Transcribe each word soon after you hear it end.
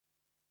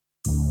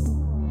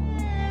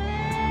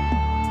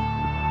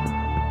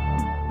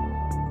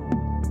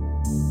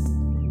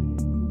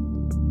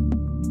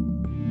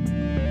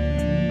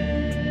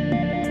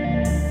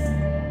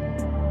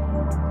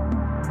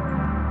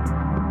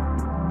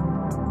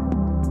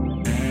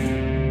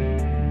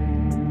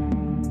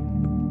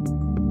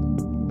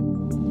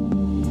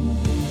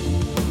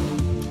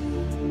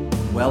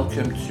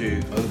Welcome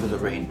to Over the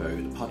Rainbow,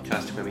 the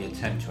podcast where we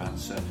attempt to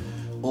answer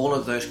all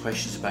of those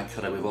questions about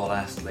colour we've all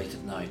asked late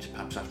at night,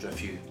 perhaps after a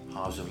few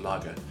hours of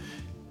lager.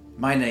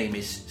 My name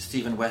is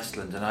Stephen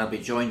Westland, and I'll be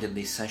joined in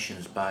these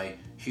sessions by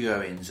Hugh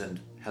Owens and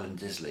Helen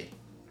Disley.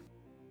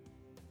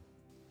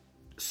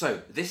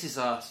 So, this is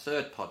our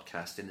third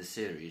podcast in the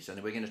series,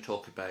 and we're going to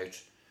talk about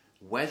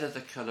whether the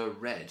colour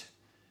red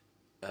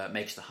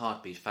makes the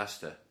heart beat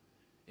faster.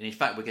 And in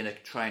fact, we're going to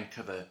try and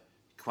cover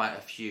quite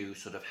a few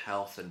sort of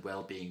health and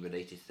well-being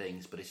related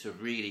things, but it's a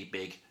really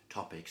big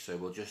topic, so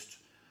we'll just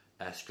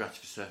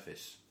scratch the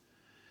surface.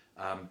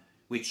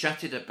 We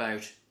chatted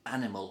about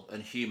animal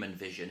and human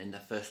vision in the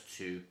first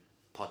two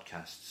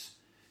podcasts.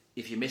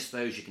 If you missed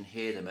those, you can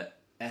hear them at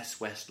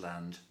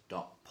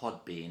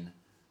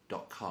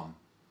swestland.podbean.com.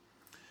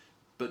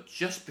 But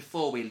just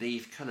before we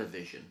leave colour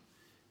vision,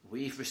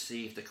 we've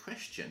received a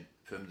question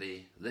from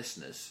the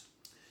listeners,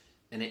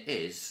 and it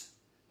is,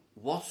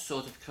 what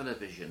sort of colour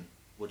vision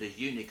would a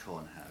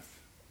unicorn have?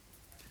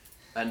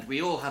 And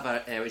we all have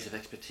our areas of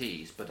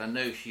expertise, but I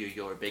know, Hugh,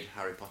 you're a big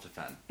Harry Potter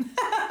fan.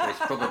 It's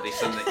probably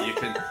something you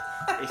can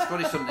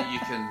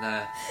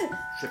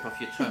trip off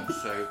your tongue.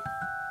 So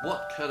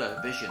what colour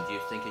vision do you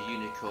think a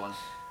unicorn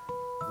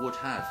would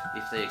have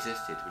if they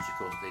existed, which of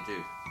course they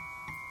do?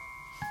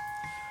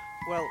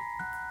 Well,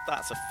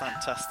 that's a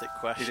fantastic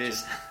question. It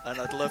is.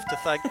 And I'd love to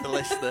thank the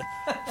listener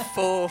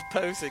for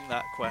posing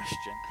that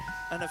question.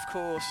 And of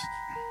course,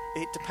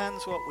 it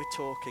depends what we're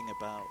talking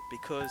about,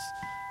 because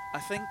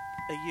I think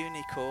a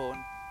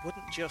unicorn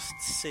wouldn't just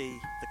see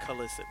the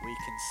colours that we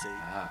can see.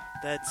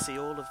 They'd see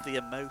all of the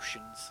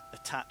emotions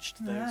attached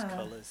to those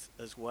colours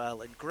as well,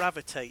 and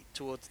gravitate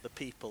towards the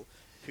people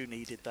who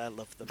needed their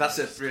love the most. That's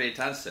a brilliant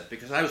answer,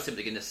 because I was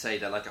simply going to say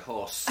they're like a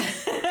horse.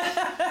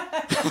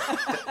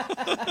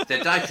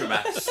 They're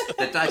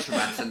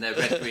dichromats and they're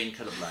red-green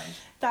colourblind.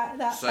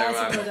 That's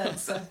a good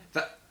answer.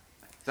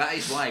 That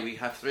is why we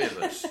have three of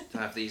us, to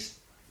have these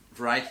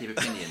variety of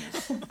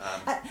opinions.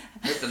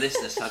 Hope the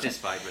listener's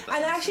satisfied with that.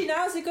 And actually,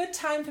 now's a good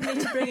time for me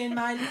to bring in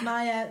my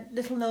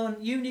little-known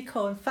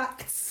unicorn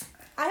facts.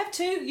 I have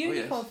two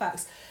unicorn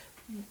facts,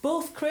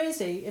 both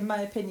crazy in my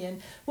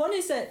opinion. One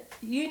is that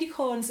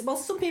unicorns, well,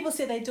 some people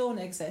say they don't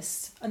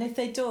exist, and if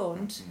they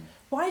don't,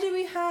 why do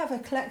we have a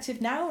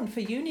collective noun for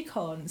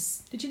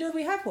unicorns? Did you know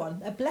we have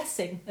one? A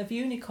blessing of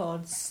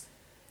unicorns.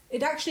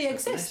 It actually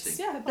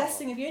exists. A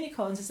blessing of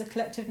unicorns is a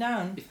collective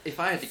noun. If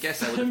I had to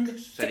guess, I would have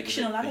said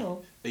fictional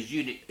animal. A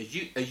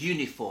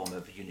uniform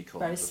of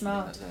unicorns. Very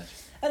smart. Like that.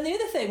 And the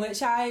other thing,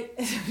 which I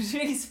was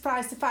really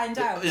surprised to find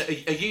out,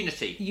 a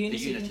unity of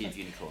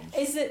unicorns,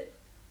 is that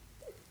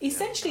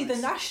essentially the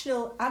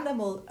national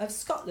animal of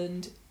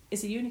Scotland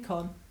is a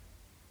unicorn.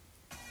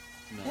 No.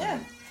 Yeah.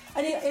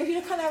 And if you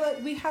look on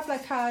we have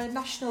like our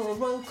national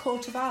royal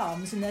coat of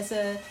arms, and there's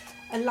a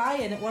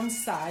lion at one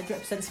side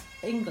represents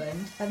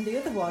England, and the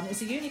other one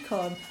is a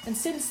unicorn. And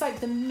since like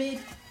the mid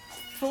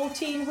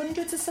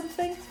 1400s or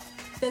something,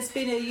 there's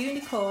been a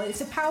unicorn.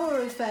 It's a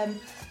power of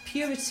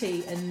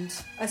purity and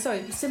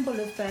symbol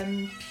of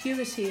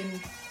purity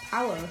and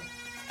power,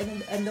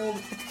 and all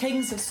the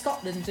kings of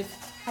Scotland have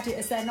had it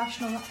as their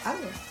national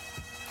animal.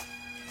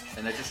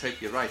 And I just hope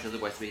you're right,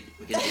 otherwise we're going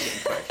to be getting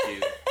quite a few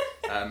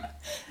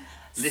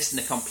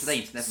listener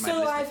complaints. Never mind. So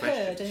listener I've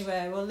questions. heard.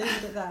 Anyway, we'll leave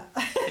it at that.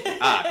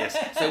 Yes.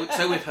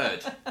 So we've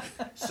heard.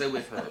 So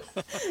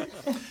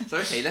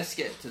okay, let's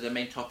get to the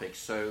main topic.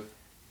 So,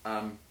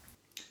 I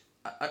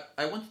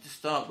wanted to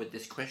start with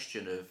this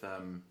question of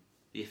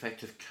the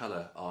effect of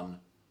colour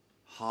on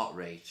heart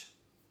rate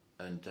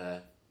and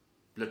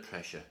blood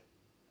pressure.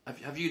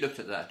 Have you looked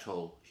at that at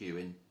all, Hugh,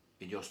 in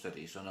your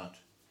studies or not?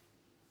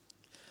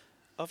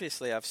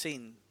 Obviously, I've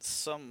seen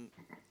some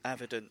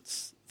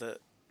evidence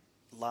that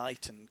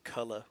light and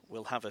colour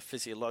will have a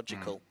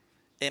physiological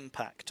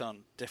impact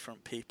on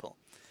different people.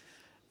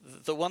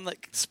 The one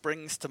that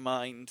springs to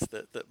mind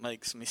that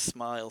makes me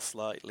smile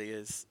slightly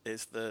is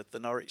the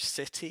Norwich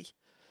City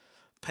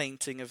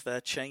painting of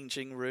their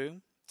changing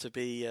room to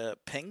be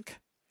pink.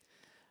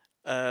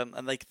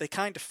 And they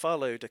kind of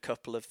followed a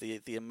couple of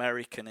the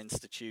American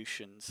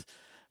institutions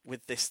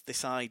with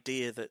this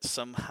idea that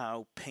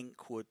somehow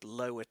pink would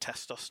lower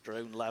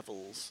testosterone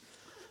levels.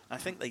 I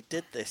think they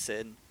did this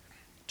in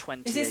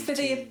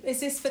 2018. Is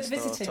this for the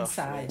visiting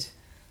side?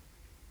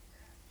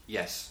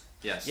 Yes.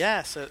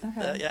 Yeah, so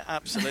yeah,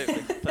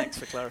 absolutely. Thanks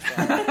for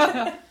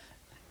clarifying.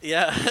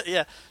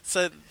 Yeah.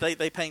 So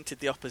they painted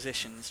the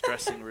opposition's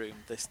dressing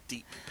room this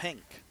deep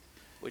pink,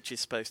 which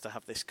is supposed to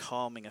have this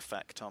calming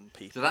effect on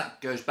people. So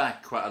that goes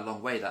back quite a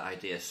long way, that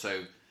idea.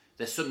 So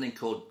there's something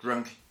called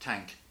drunk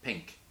tank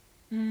pink.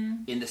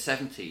 In the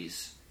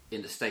 70s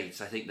in the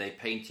States, I think they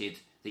painted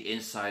the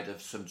inside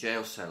of some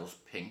jail cells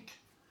pink.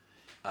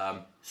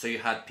 So you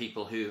had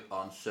people who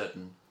on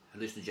certain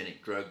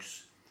hallucinogenic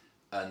drugs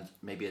and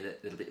maybe a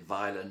little bit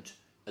violent,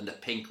 and the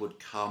pink would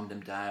calm them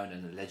down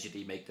and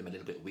allegedly make them a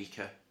little bit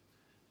weaker,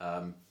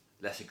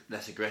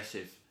 less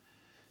aggressive.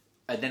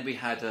 And then we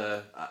had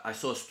I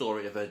saw a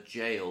story of a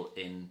jail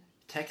in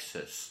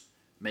Texas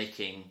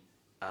making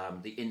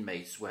the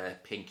inmates wear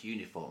pink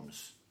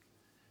uniforms.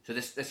 So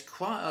there's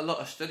quite a lot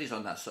of studies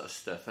on that sort of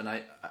stuff, and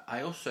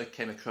I also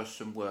came across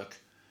some work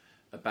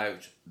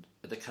about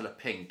the colour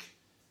pink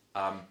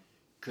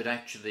could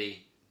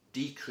actually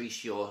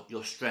decrease your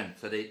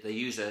strength. So they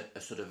use a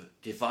sort of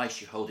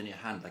device you hold in your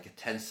hand, like a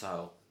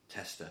tensile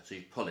tester. So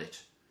you pull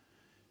it,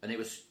 and it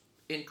was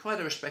in quite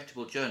a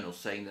respectable journal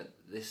saying that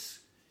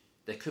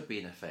there could be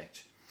an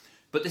effect.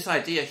 But this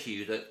idea,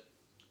 Hugh, that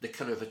the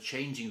colour of a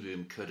changing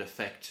room could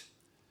affect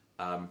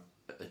a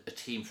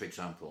team, for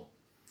example,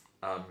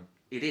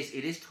 it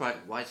is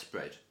quite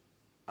widespread,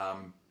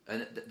 and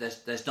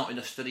there's not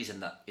enough studies in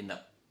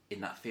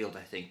that field,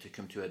 I think, to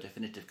come to a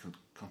definitive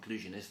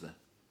conclusion, is there?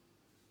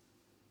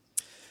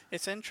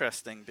 It's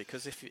interesting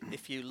because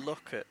if you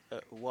look at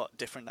what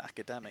different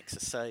academics are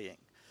saying,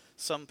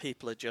 some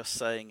people are just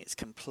saying it's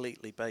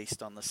completely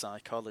based on the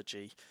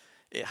psychology.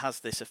 It has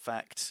this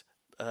effect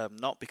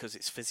not because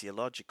it's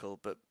physiological,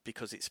 but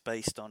because it's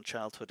based on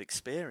childhood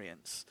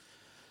experience.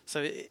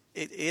 So it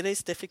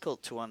is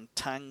difficult to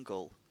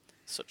untangle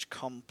such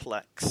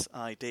complex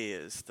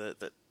ideas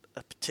that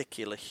a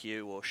particular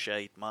hue or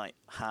shade might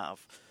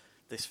have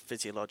this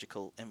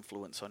physiological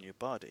influence on your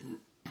body.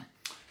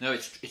 No,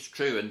 it's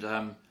true,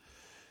 and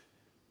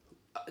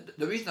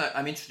the reason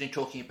I'm interested in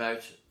talking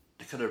about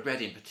the colour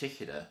red in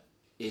particular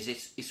is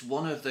it's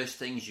one of those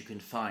things you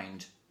can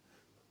find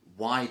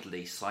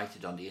widely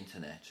cited on the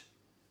internet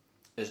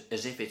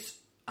as if it's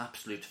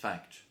absolute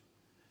fact.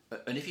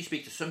 And if you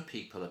speak to some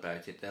people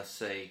about it, they'll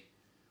say,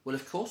 well,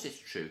 of course it's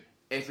true.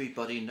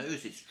 Everybody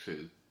knows it's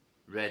true.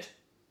 Red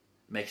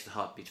makes the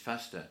heart beat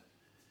faster.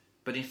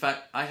 But in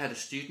fact, I had a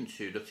student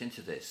who looked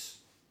into this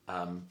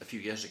a few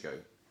years ago,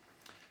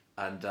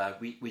 and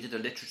we did a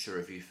literature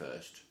review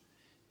first.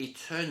 It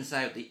turns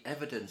out the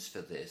evidence for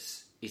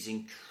this is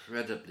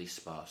incredibly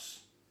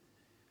sparse.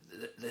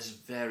 There's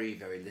very,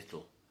 very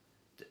little.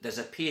 There's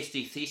a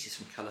PhD thesis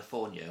from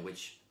California,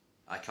 which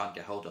I can't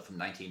get hold of, from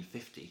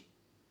 1950,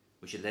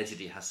 which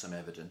allegedly has some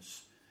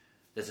evidence.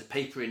 There's a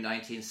paper in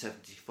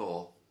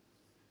 1974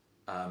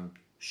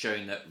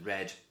 showing that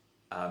red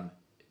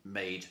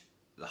made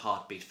the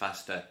heart beat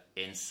faster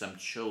in some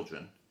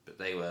children, but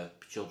they were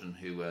children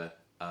who were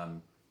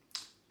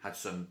had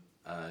some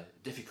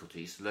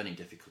difficulties, learning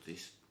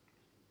difficulties.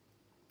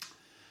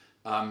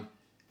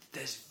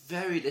 There's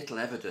very little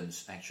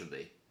evidence,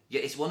 actually.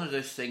 Yet it's one of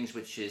those things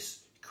which is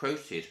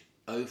quoted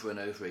over and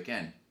over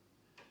again.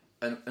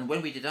 And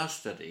when we did our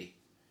study,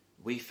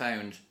 we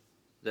found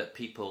that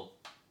people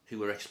who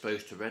were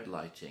exposed to red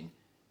lighting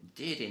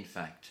did, in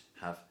fact,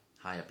 have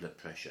higher blood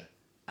pressure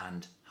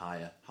and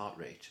higher heart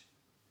rate.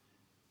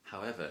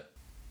 However,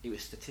 it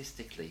was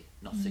statistically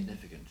not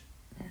significant.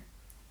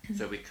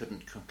 So we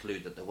couldn't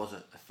conclude that there was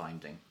a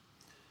finding.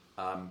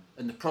 And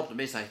the problem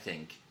is, I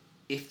think,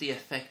 if the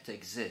effect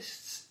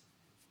exists,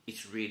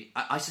 it's really...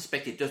 I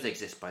suspect it does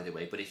exist, by the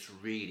way, but it's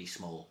really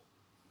small.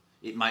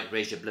 It might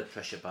raise your blood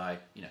pressure by,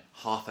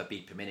 half a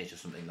beat per minute or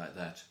something like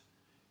that,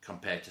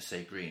 compared to,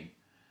 say, green.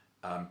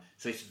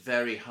 So it's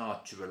very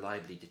hard to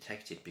reliably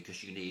detect it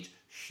because you need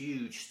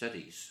huge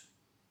studies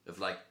of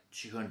like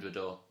 200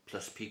 or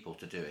plus people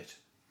to do it.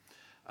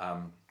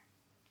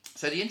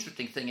 So the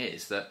interesting thing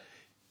is that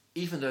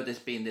even though there's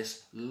been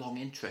this long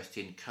interest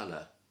in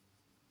colour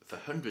for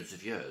hundreds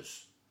of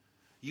years,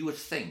 you would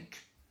think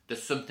that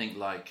something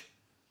like,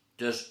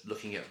 does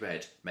looking at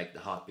red make the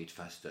heart beat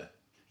faster?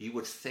 You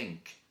would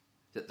think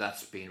that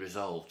that's been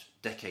resolved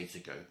decades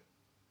ago.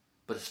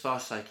 But as far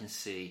as I can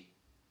see,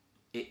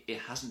 it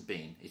hasn't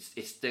been.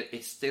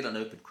 It's still an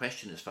open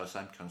question as far as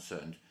I'm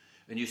concerned.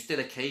 And you still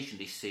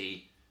occasionally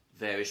see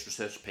various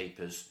research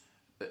papers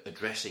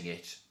addressing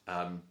it,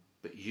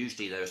 but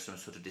usually there are some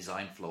sort of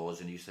design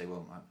flaws, and you say,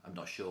 well, I'm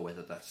not sure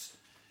whether that's.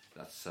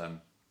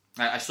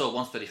 I saw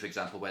one study, for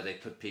example, where they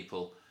put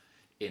people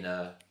in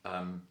a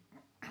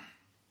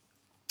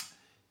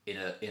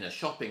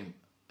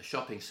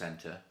shopping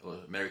centre, or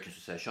Americans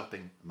would say a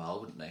shopping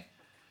mall, wouldn't they?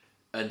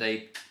 And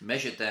they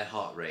measured their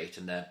heart rate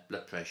and their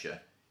blood pressure,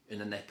 and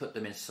then they put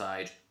them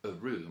inside a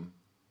room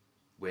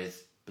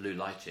with blue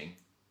lighting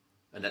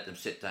and let them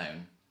sit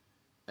down.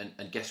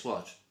 And guess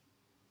what?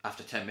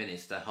 After 10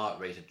 minutes, their heart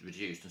rate had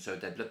reduced, and so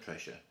had their blood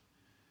pressure.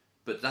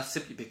 But that's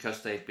simply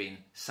because they've been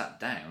sat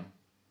down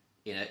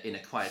in a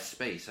quiet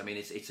space. I mean,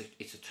 it's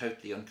a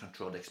totally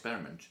uncontrolled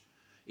experiment.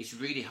 It's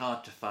really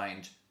hard to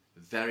find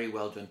very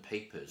well done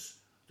papers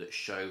that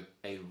show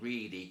a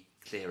really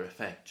clear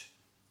effect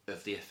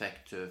of the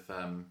effect of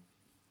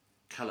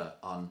colour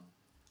on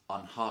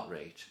heart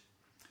rate.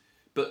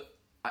 But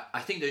I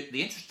think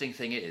the interesting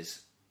thing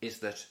is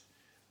that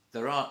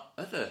there are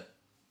other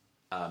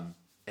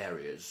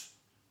areas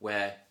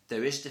where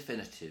there is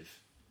definitive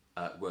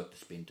work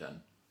that's been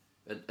done.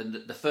 And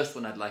the first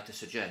one I'd like to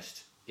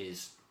suggest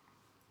is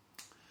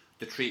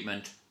the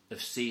treatment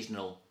of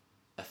seasonal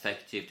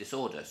affective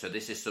disorder. So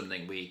this is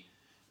something we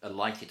are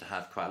likely to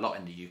have quite a lot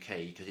in the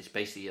UK, because it's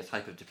basically a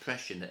type of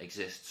depression that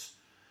exists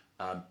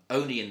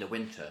only in the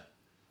winter,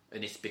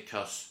 and it's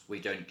because we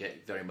don't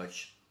get very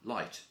much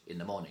light in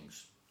the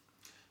mornings.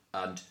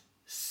 And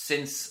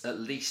since at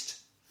least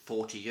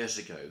 40 years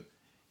ago,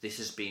 this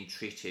has been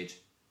treated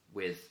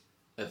with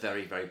a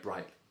very, very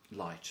bright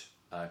light.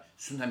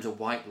 Sometimes a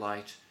white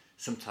light,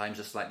 sometimes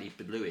a slightly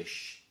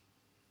bluish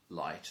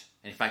light.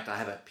 And in fact, I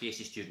have a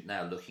PhD student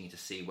now looking to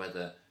see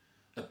whether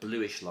a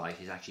bluish light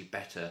is actually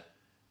better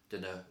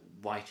than a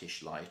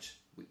whitish light.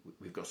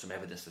 We've got some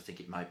evidence to think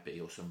it might be,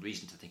 or some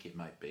reason to think it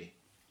might be.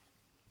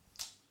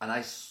 And I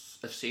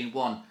have seen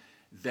one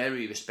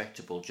very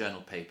respectable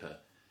journal paper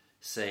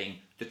saying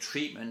the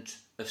treatment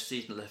of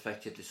seasonal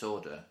affective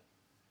disorder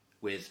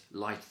with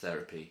light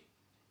therapy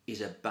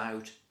is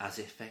about as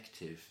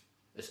effective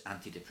as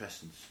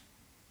antidepressants,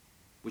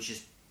 which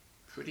is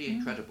pretty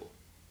incredible.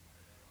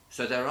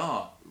 So there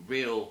are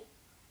real,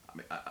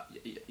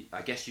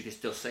 I guess you could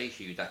still say,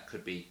 Hugh, that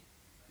could be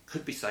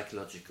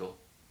psychological,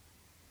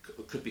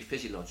 could be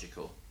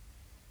physiological,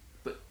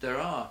 but there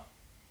are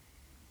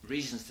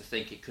reasons to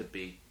think it could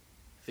be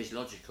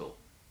physiological.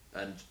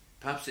 And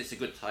perhaps it's a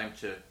good time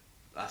to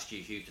ask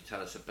you, Hugh, to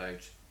tell us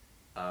about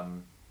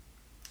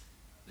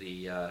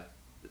the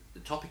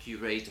topic you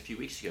raised a few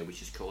weeks ago,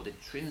 which is called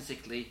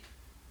intrinsically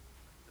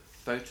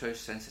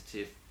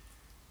photosensitive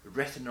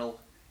retinal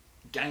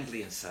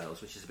ganglion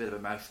cells, which is a bit of a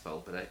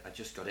mouthful, but I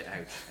just got it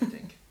out, I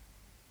think.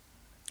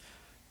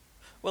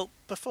 Well,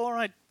 before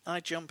I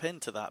jump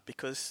into that,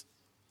 because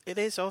it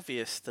is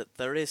obvious that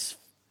there is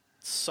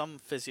some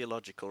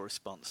physiological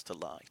response to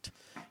light.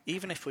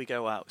 Even if we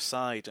go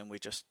outside and we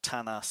just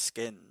tan our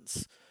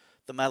skins,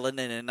 the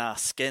melanin in our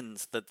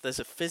skins, that there's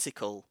a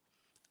physical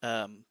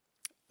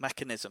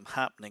mechanism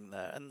happening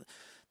there. And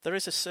there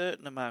is a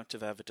certain amount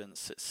of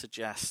evidence that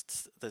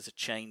suggests there's a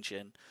change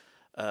in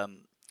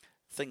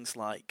things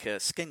like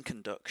skin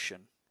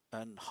conduction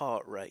and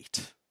heart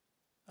rate,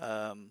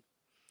 and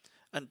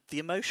the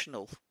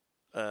emotional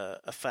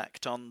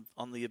effect on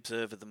the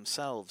observer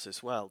themselves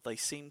as well. They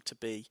seem to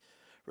be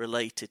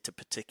related to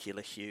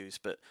particular hues,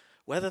 but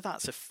whether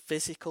that's a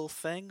physical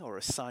thing or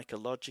a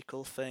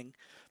psychological thing,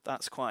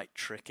 that's quite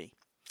tricky.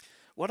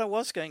 What I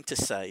was going to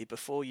say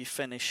before you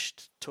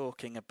finished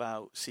talking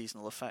about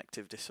seasonal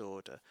affective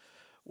disorder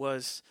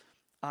was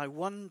I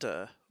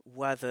wonder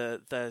whether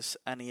there's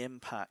any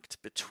impact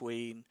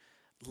between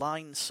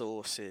line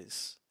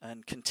sources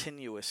and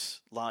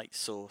continuous light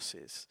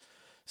sources,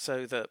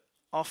 so that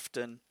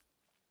often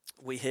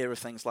we hear of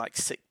things like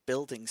sick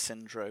building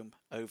syndrome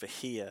over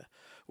here,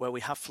 where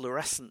we have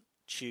fluorescent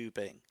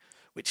tubing,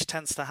 which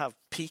tends to have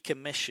peak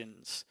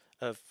emissions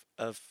of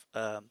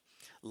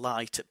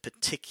light at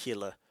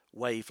particular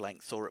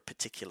wavelengths or at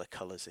particular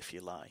colours, if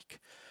you like.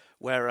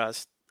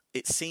 Whereas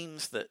it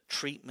seems that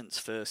treatments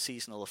for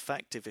seasonal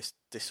affective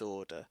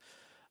disorder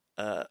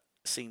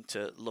seem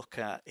to look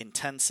at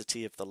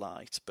intensity of the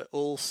light, but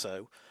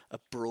also a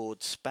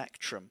broad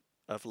spectrum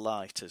of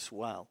light as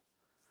well.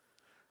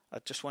 I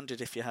just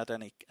wondered if you had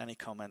any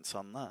comments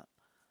on that.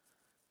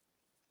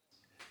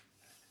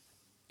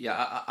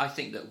 Yeah, I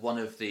think that one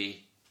of the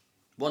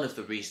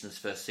reasons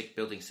for sick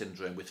building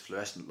syndrome with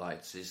fluorescent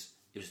lights is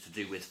to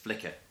do with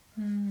flicker.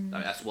 I mean,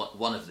 that's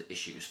one of the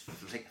issues.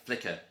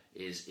 Flicker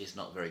is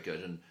not very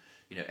good, and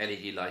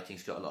LED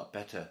lighting's got a lot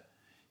better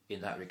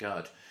in that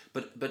regard.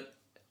 But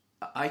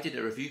I did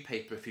a review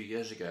paper a few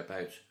years ago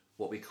about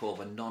what we call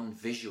the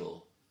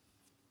non-visual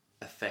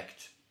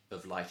effect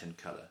of light and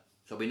colour.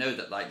 So we know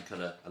that light and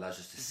colour allows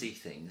us to see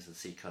things and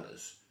see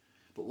colours,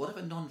 but what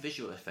are the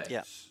non-visual effects?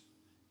 Yeah.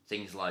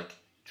 Things like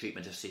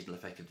treatment of seasonal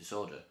affective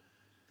disorder.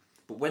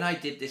 But when I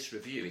did this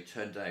review, it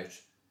turned out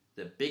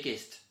the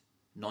biggest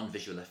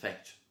non-visual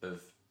effect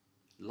of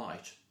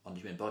light on the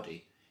human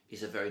body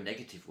is a very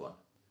negative one.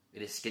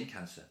 It is skin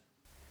cancer.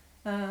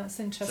 That's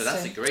interesting. So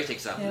that's a great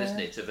example, isn't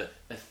it, of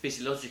a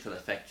physiological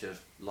effect of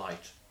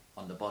light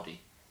on the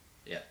body.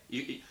 Yeah,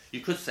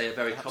 you could say a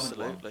very common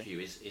one, Hugh,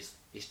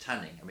 is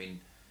tanning. I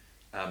mean,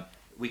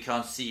 we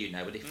can't see you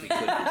now, but if we could,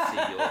 we'd see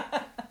your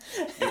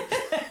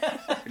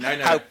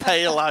no. How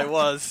pale I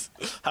was.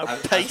 How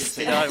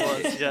pasty I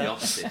was. Yeah. The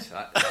opposite.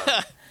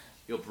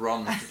 Your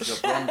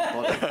bronze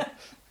body.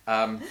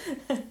 So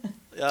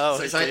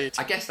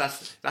I guess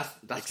that's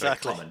exactly very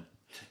common.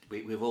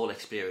 We've all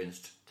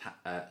experienced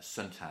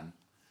suntan,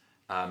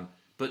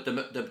 but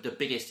the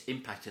biggest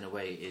impact in a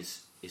way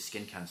is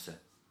skin cancer.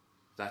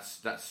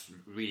 That's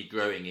really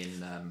growing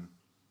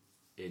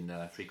in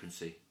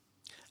frequency.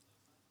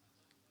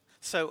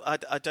 So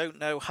I don't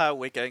know how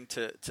we're going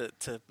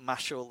to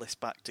mash all this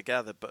back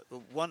together, but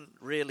one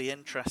really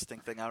interesting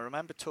thing, I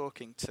remember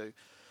talking to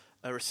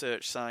a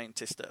research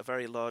scientist at a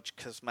very large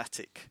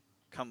cosmetic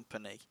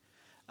company,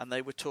 and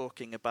they were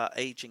talking about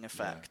aging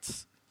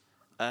effects,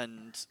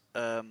 and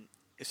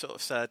it sort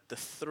of said the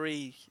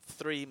three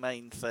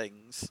main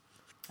things,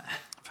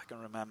 if I can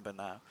remember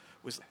now,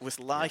 was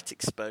light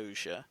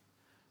exposure,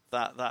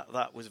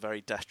 that was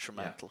very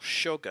detrimental. Yeah.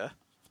 Sugar.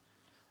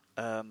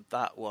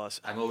 That was.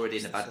 I'm already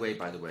in a bad way,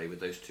 by the way, with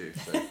those two.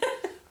 So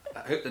I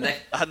hope the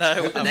next. I know. I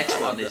hope the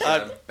next one is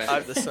better.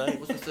 I'm the same. What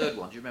was the third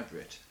one? Do you remember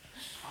it?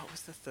 What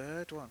was the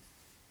third one?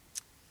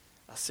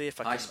 I'll see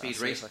if I can.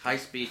 High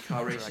speed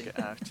car racing. Drag it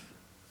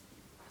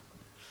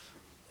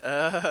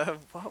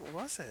out. What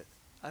was it?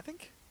 I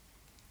think.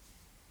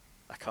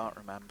 I can't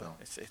remember.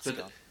 It's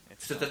gone.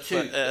 It's So not. the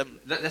two.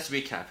 But, Let's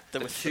recap.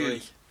 there were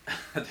three.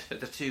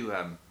 The two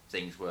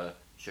things were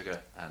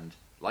sugar and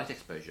light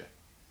exposure.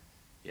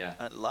 Yeah.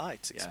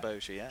 Light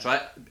exposure, yeah. So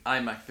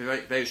for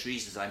various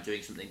reasons, I'm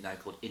doing something now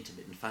called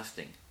intermittent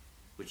fasting,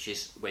 which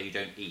is where you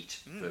don't eat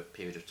for a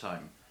period of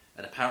time.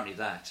 And apparently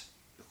that,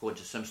 according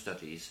to some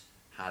studies,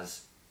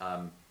 has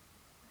an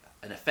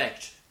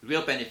effect,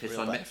 real benefits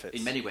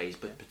in many ways,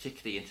 but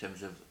particularly in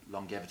terms of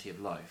longevity of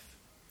life.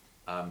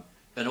 And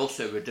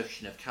also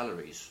reduction of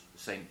calories,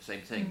 same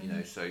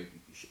thing, so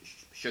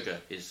sugar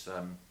is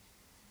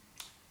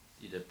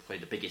probably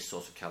the biggest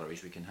source of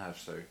calories we can have,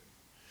 so...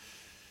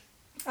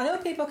 I know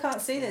people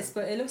can't see this,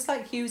 but it looks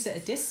like Hugh's at a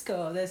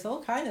disco. There's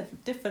all kind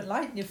of different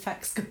lighting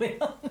effects going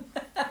on.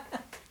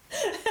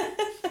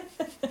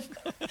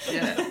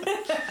 Yeah.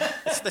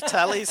 It's the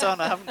telly's on.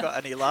 I haven't got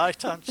any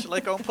light on. Shall I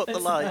go and put the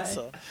lights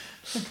on?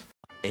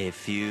 A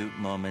few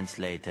moments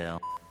later.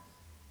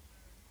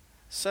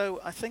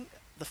 So I think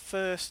the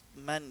first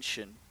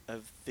mention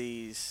of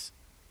these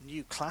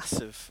new class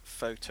of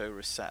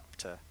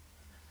photoreceptor,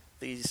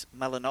 these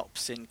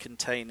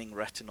melanopsin-containing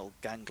retinal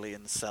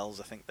ganglion cells,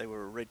 I think they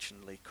were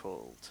originally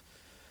called.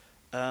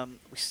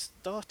 We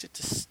started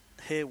to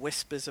hear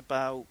whispers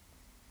about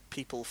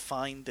people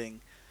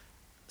finding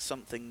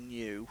something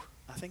new,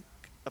 I think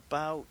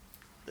about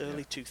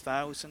early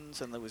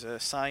 2000s, and there was a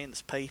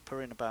science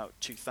paper in about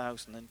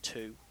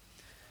 2002.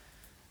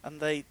 And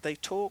they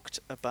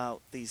talked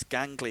about these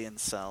ganglion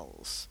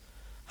cells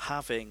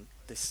having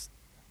this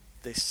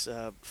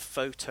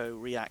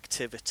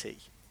photoreactivity.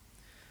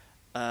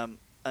 And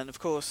of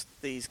course,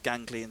 these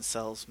ganglion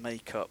cells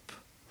make up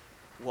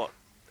what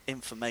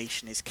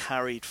information is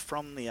carried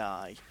from the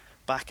eye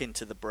back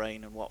into the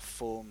brain and what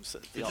forms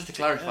the just to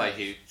clarify,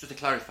 Hugh,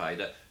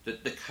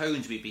 that the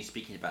cones we've been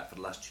speaking about for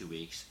the last 2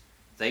 weeks,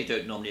 they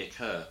don't normally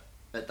occur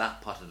at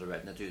that part of the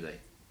retina, do they?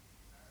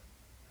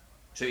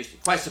 So it's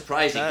quite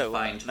surprising to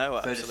find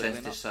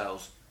photosensitive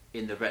cells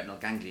in the retinal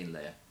ganglion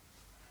layer.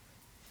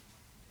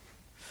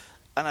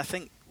 And I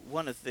think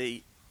one of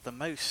the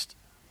most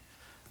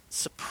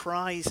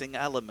surprising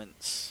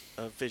elements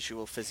of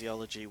visual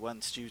physiology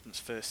when students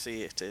first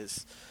see it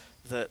is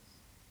that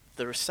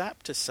the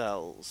receptor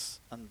cells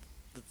and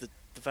the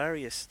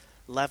various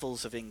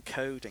levels of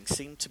encoding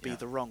seem to be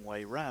the wrong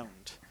way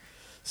round.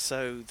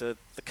 So the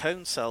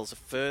cone cells are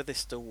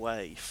furthest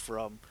away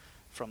from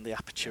the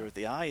aperture of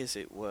the eye, as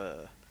it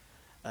were,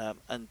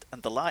 and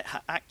the light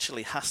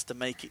actually has to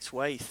make its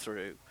way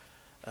through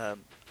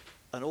an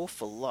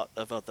awful lot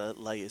of other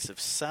layers of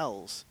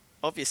cells,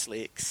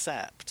 obviously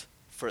except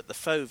for at the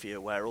fovea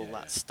where all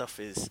that stuff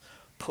is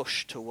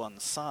pushed to one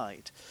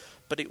side.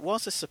 But it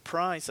was a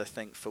surprise, I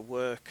think, for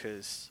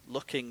workers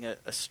looking at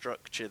a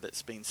structure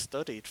that's been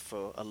studied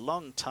for a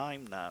long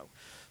time now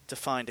to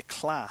find a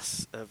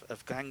class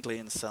of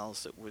ganglion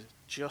cells that were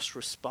just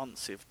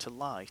responsive to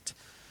light,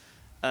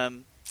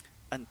 and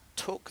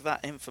took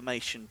that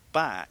information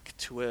back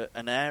to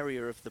an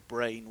area of the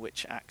brain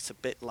which acts a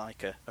bit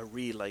like a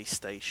relay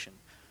station,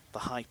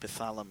 the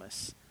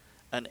hypothalamus,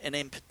 and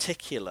in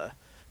particular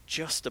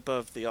just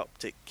above the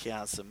optic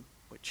chiasm,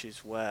 which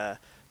is where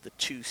the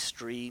two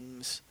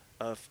streams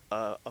of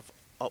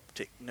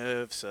optic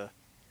nerves are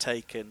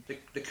taken.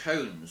 The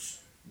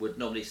cones would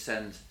normally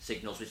send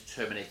signals which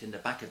terminate in the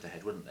back of the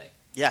head, wouldn't they?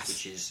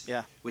 Yes.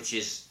 Which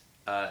is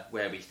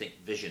where we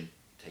think vision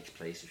takes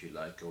place, if you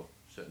like, or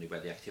certainly where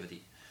the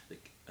activity that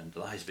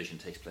underlies vision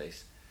takes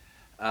place.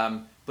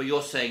 But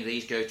you're saying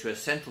these go to a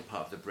central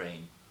part of the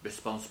brain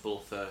responsible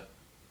for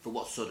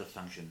what sort of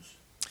functions?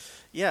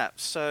 Yeah,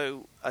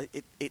 so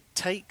it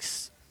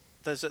takes...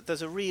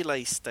 There's a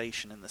relay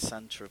station in the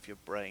centre of your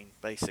brain,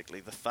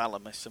 basically the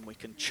thalamus, and we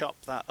can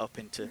chop that up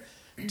into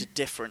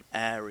different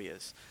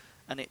areas.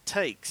 And it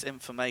takes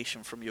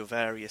information from your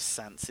various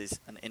senses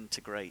and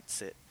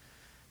integrates it.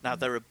 Now,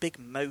 there are big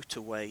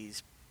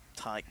motorways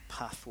type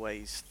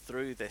pathways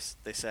through this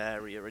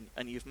area,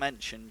 and you've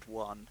mentioned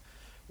one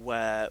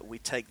where we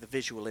take the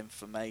visual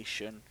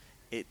information,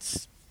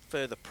 it's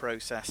further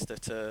processed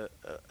at a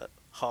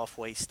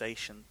halfway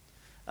station,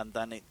 and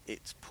then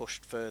it's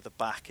pushed further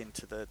back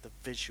into the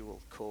visual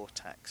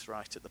cortex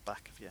right at the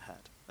back of your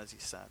head, as you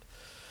said.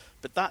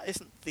 But that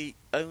isn't the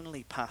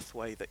only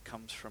pathway that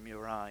comes from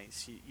your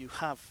eyes. You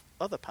have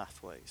other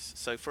pathways.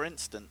 So, for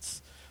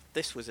instance,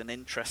 this was an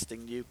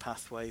interesting new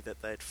pathway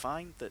that they'd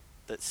find that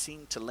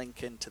seemed to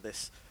link into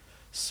this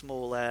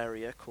small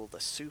area called the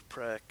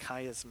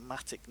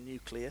suprachiasmatic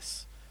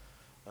nucleus.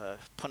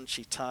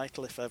 Punchy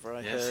title, if ever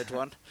I heard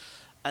one.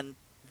 And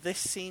this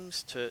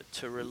seems to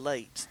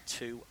relate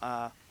to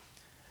our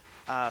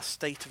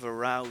state of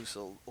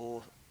arousal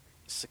or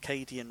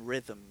circadian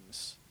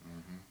rhythms.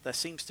 Mm-hmm. There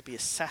seems to be a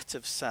set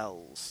of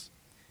cells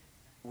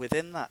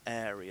within that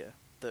area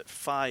that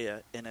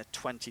fire in a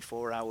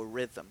 24-hour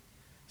rhythm,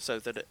 so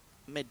that at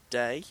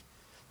midday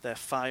they're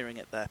firing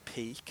at their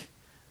peak,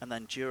 and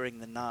then during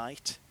the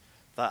night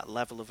that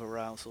level of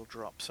arousal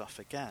drops off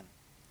again.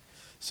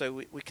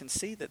 So we can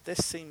see that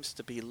this seems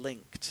to be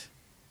linked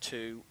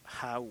to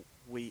how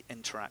we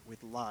interact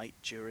with light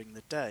during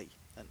the day.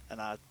 and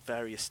our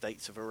various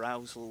states of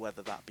arousal,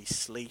 whether that be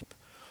sleep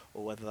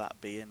or whether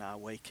that be in our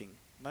waking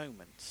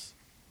moments.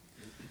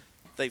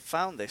 They've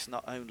found this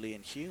not only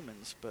in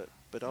humans, but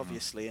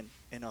obviously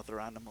in other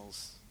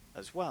animals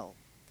as well.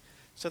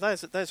 So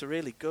there's a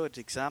really good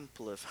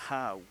example of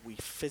how we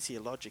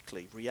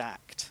physiologically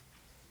react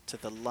to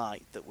the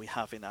light that we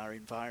have in our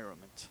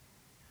environment.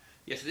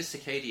 Yeah, so this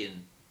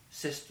circadian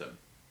system,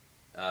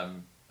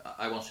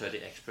 I once heard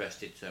it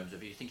expressed in terms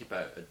of, you think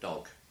about a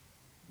dog,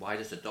 why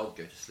does a dog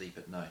go to sleep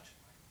at night?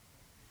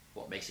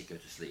 What makes it go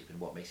to sleep and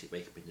what makes it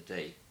wake up in the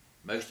day?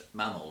 Most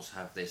mammals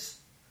have this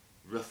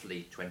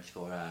roughly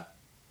 24-hour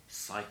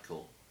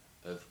cycle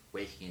of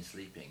waking and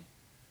sleeping.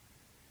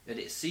 And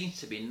it seems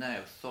to be now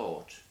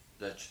thought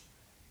that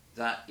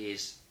that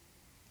is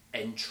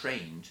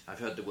entrained, I've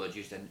heard the word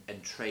used,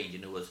 entrained,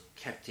 in other words,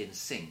 kept in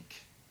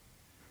sync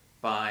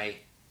by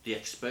the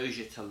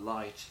exposure to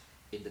light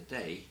in the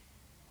day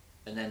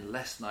and then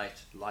less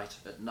light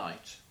at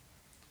night.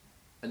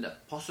 And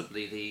that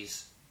possibly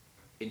these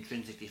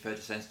intrinsically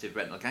photosensitive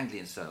retinal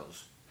ganglion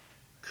cells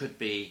could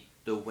be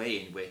the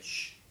way in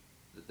which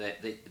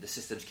the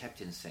system's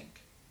kept in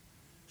sync.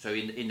 So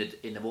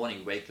in the morning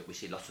we wake up, we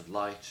see lots of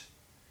light,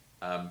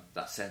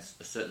 that sends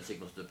a certain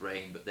signal to the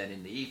brain, but then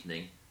in the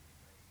evening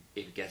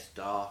it gets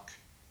dark,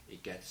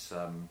 it gets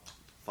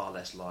far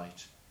less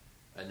light,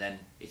 and then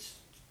it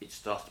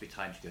starts to be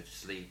time to go to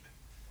sleep.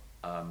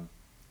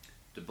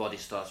 The body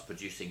starts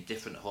producing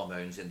different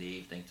hormones in the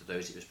evening to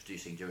those it was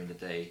producing during the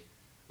day,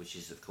 which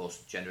is of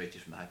course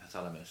generated from the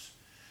hypothalamus.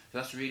 So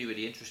that's really,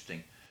 really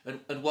interesting.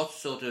 And what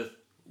sort of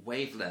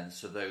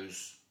wavelengths are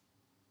those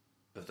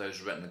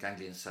retinal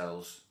ganglion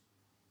cells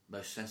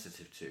most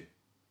sensitive to?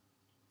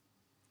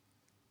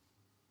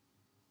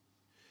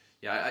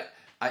 Yeah,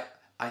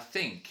 I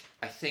think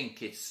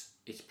it's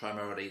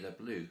primarily the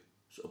blue,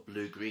 sort of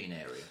blue-green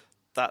area.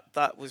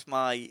 That was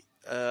my.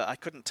 I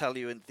couldn't tell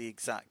you in the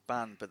exact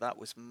band, but that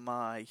was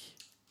my.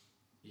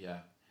 Yeah,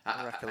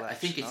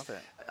 recollection of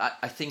it.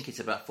 I think it's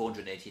about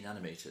 480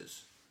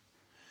 nanometers.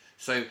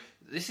 So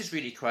this is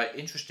really quite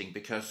interesting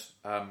because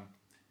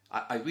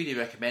I really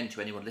recommend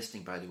to anyone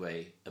listening, by the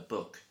way, a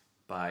book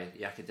by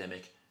the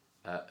academic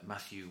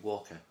Matthew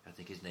Walker, I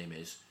think his name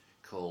is,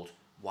 called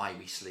Why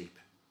We Sleep,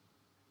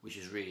 which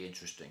is really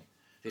interesting.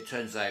 It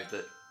turns out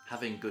that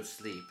having good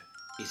sleep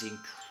is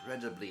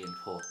incredibly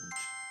important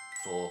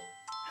for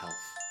health.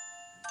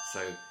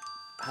 So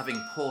having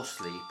poor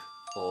sleep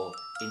or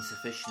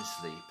insufficient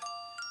sleep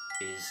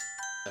is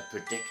a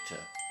predictor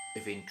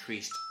of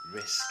increased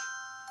risk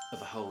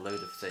of a whole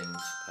load of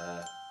things,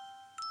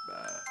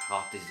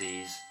 heart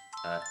disease,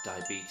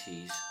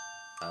 diabetes,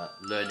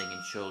 learning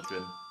in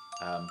children,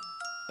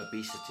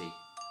 obesity.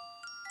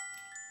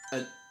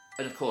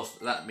 And of course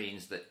that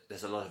means that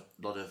there's a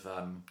lot of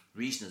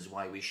reasons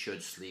why we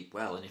should sleep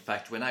well. And in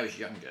fact, when I was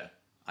younger,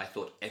 I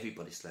thought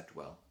everybody slept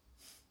well,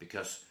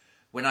 because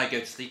when I go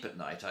to sleep at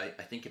night, I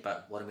think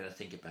about what I'm going to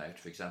think about,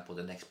 for example,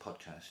 the next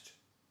podcast,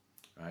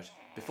 right?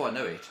 Before I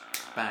know it,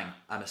 bang,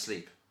 I'm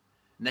asleep.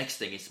 Next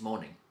thing, it's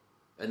morning.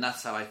 And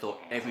that's how I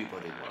thought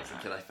everybody was,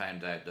 until I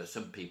found out that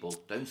some people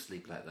don't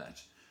sleep like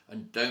that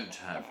and don't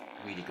have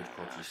really good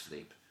quality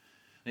sleep.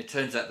 And it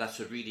turns out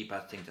that's a really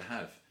bad thing to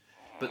have.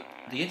 But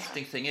the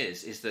interesting thing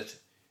is that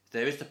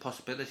there is the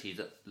possibility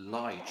that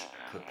light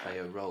could play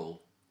a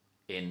role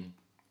in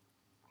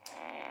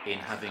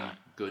having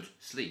good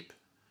sleep.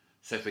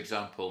 So, for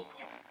example,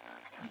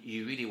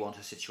 you really want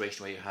a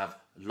situation where you have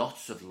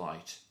lots of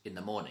light in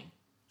the morning.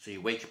 So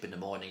you wake up in the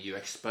morning, you're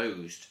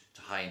exposed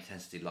to high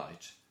intensity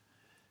light.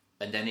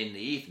 And then in the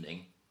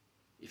evening,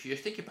 if you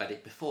think about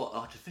it, before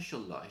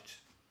artificial light,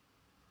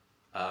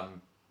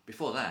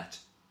 before that,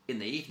 in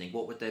the evening,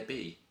 what would there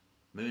be?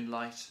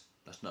 Moonlight,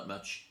 that's not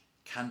much.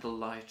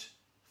 Candlelight,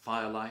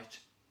 firelight.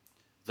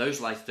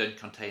 Those lights don't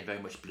contain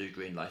very much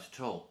blue-green light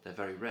at all. They're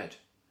very red.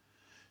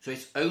 So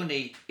it's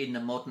only in the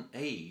modern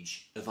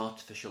age of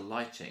artificial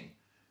lighting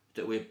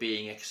that we're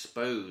being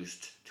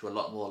exposed to a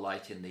lot more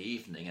light in the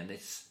evening, and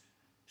it's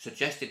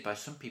suggested by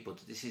some people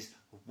that this is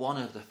one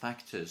of the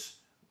factors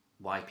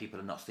why people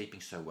are not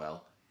sleeping so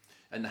well.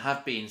 And there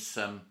have been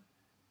some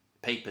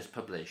papers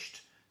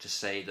published to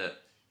say that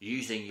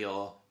using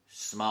your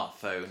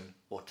smartphone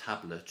or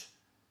tablet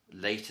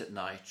late at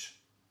night,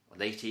 or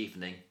late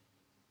evening,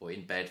 or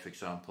in bed, for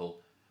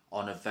example,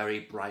 on a very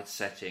bright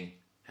setting,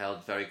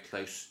 held very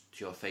close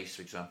to your face,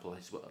 for example,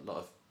 is what a lot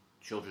of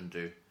children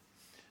do,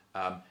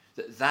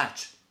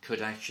 that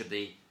could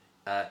actually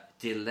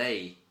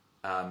delay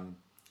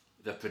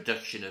the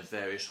production of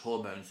various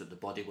hormones that the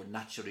body would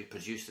naturally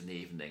produce in the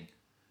evening,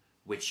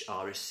 which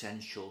are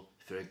essential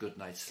for a good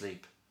night's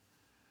sleep.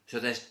 So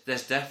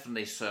there's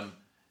definitely some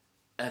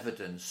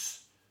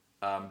evidence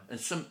and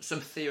some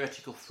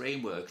theoretical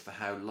framework for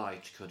how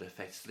light could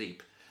affect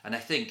sleep. And I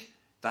think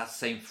that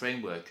same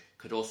framework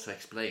could also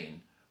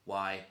explain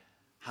why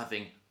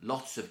having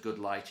lots of good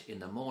light in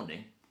the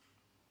morning,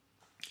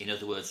 in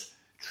other words,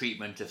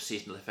 treatment of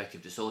seasonal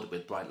affective disorder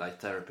with bright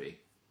light therapy,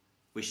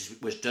 which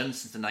was done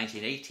since the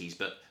 1980s,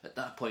 but at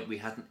that point we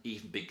hadn't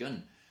even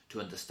begun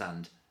to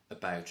understand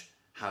about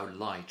how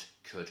light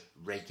could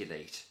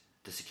regulate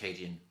the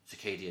circadian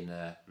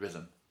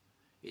rhythm.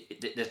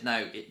 It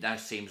now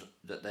seems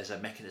that there's a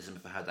mechanism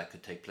for how that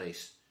could take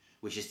place,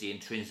 which is the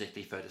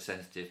intrinsically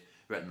photosensitive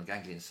retinal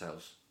ganglion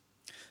cells.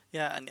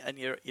 Yeah, and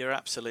you're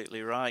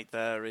absolutely right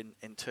there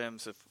in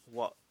terms of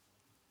what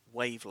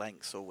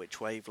wavelengths or which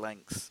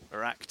wavelengths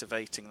are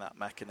activating that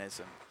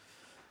mechanism.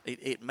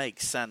 It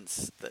makes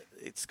sense that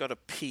it's got a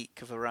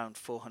peak of around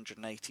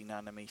 480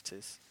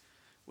 nanometers,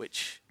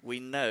 which we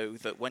know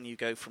that when you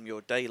go from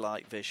your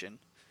daylight vision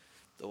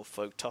or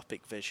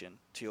photopic vision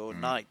to your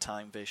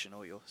nighttime vision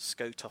or your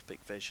scotopic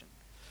vision,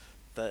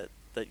 that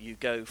you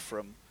go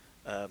from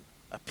a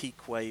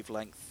peak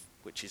wavelength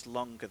which is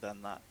longer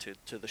than that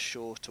to the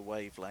shorter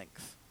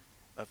wavelength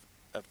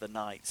of the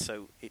night.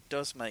 So it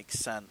does make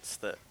sense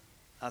that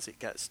as it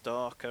gets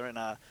darker and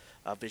our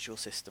visual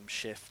system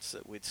shifts,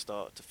 that we'd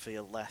start to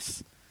feel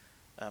less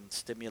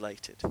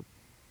stimulated.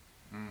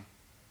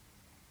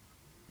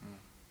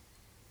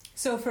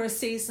 So for a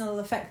seasonal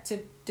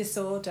affective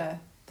disorder,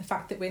 the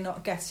fact that we're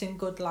not getting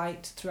good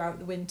light throughout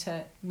the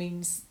winter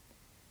means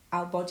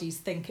our bodies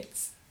think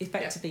it's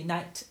effectively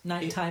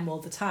nighttime all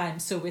the time.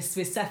 So we're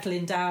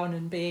settling down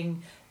and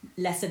being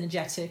less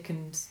energetic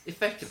and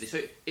effectively.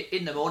 So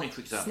in the morning,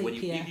 for example, when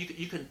sleepier.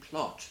 you can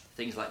plot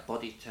things like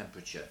body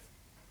temperature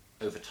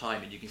over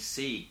time, and you can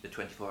see the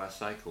 24-hour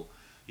cycle.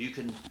 You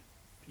can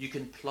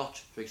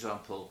plot, for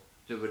example,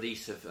 the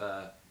release of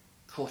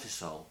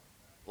cortisol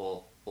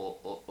or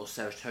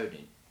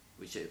serotonin,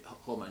 which are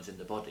hormones in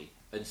the body,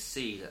 and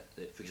see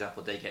that, for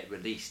example, they get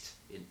released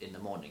in the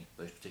morning,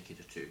 those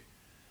particular two.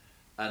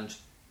 And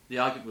the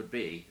argument would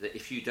be that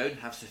if you don't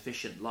have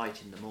sufficient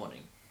light in the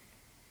morning,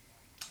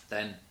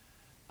 then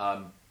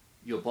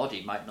your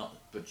body might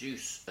not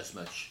produce as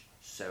much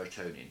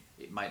serotonin.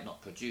 It might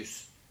not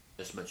produce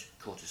as much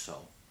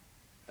cortisol.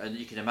 And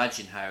you can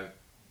imagine how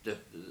the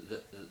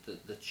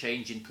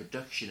change in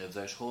production of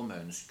those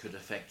hormones could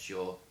affect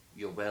your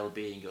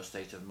well-being, your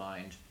state of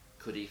mind,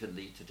 could even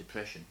lead to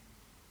depression.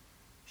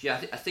 So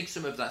yeah, I think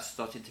some of that's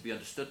starting to be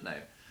understood now.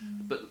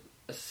 But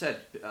as I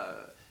said,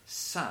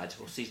 SAD,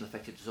 or seasonal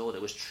affective disorder,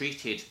 was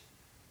treated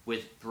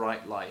with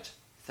bright light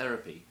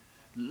therapy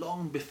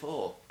long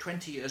before,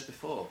 20 years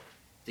before,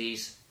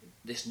 this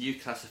new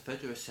class of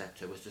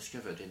photoreceptor was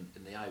discovered in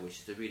the eye, which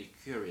is a really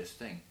curious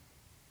thing.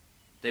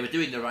 They were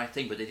doing the right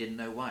thing, but they didn't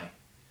know why,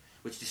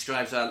 which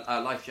describes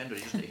our life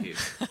generally, doesn't it, Hugh?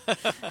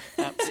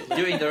 Absolutely.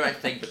 Doing the right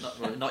thing,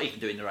 but not even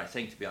doing the right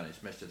thing, to be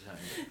honest, most of the time.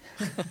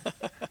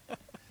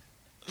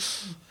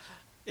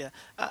 Yeah,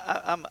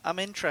 I'm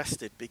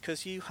interested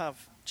because you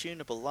have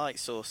tunable light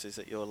sources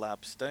at your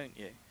labs, don't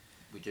you?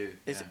 We do.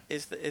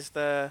 Is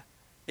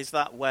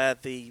that where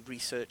the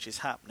research is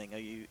happening?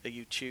 Are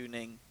you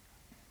tuning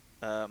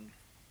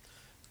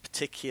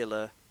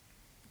particular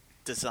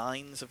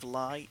designs of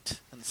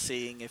light and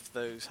seeing if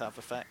those have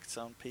effects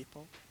on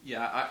people?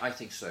 Yeah, I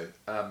think so.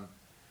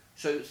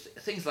 So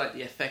things like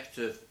the effect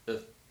of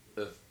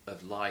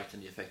light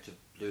and the effect of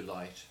blue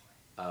light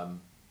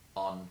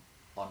on,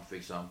 for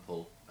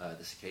example,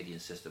 the circadian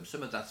system.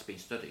 Some of that's been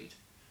studied.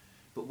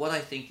 But what I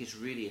think is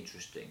really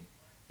interesting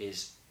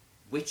is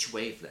which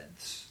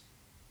wavelengths,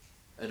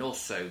 and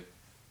also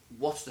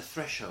what's the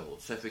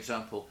threshold. So, for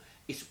example,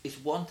 it's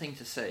one thing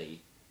to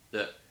say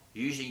that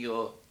using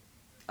your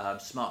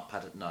smart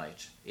pad at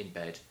night in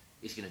bed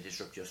is going to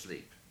disrupt your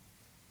sleep.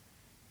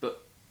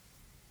 But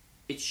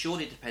it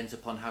surely depends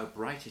upon how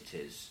bright it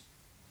is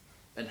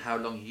and how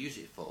long you use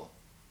it for,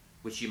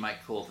 which you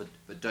might call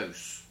the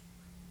dose.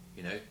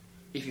 You know,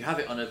 if you have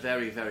it on a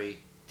very, very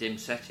dim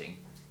setting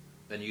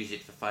and use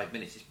it for 5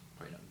 minutes, it's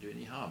probably not going to do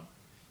any harm.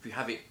 If you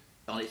have it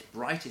on its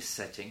brightest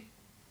setting,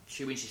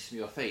 2 inches from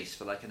your face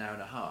for like an hour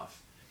and a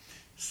half.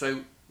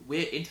 So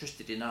we're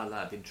interested in our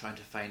lab in trying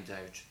to find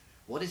out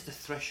what is the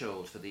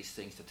threshold for these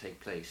things to take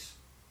place,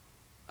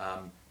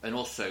 and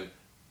also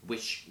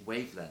which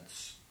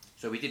wavelengths.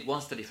 So we did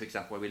one study, for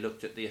example, where we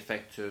looked at the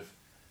effect of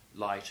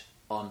light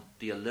on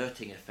the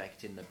alerting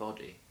effect in the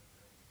body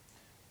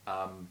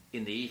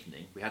in the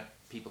evening. We had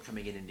people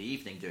coming in the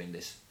evening doing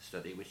this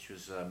study, which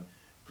was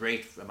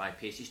great for my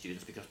PhD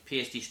students, because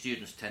PhD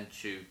students tend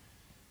to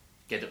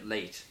get up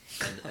late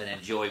and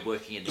enjoy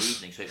working in the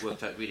evening, so it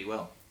worked out really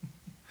well.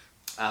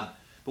 But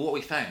what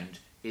we found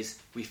is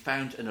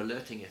an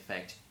alerting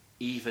effect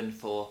even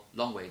for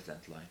long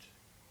wavelength light.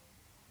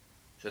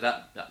 So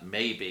that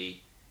may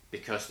be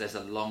because there's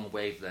a long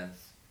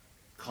wavelength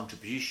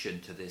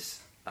contribution to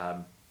this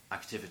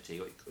activity,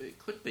 or it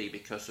could be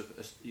because of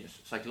a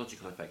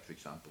psychological effect, for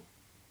example.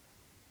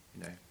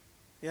 You know.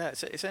 Yeah,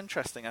 it's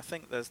interesting. I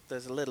think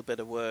there's a little bit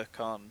of work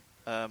on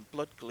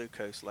blood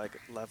glucose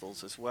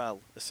levels as well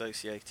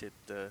associated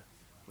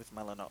with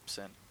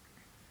melanopsin.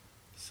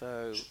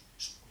 So.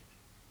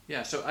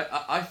 Yeah, so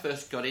I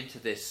first got into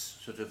this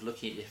sort of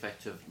looking at the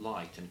effect of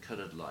light and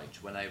coloured light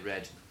when I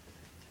read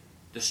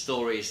the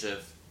stories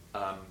of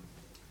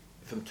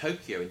from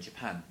Tokyo in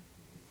Japan,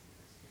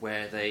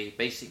 where they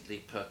basically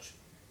put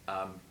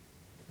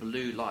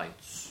blue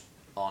lights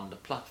on the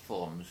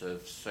platforms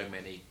of so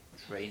many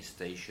train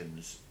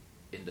stations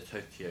in the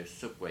Tokyo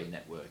subway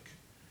network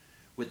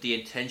with the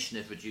intention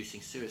of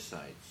reducing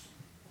suicides.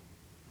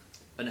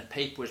 And a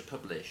paper was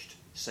published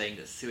saying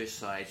that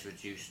suicides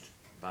reduced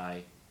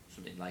by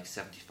something like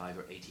 75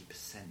 or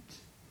 80%,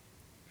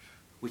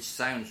 which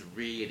sounds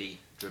really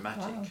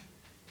dramatic. Wow.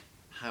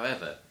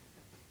 However,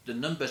 the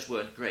numbers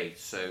weren't great,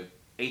 so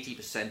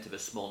 80% of a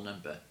small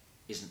number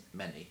isn't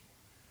many.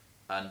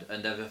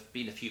 And there have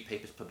been a few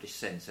papers published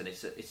since, and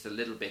it's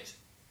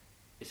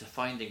a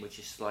finding which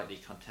is slightly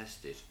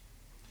contested.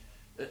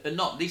 And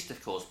not least,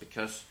 of course,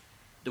 because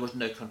there was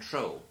no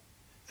control.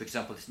 For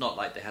example, it's not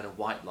like they had a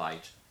white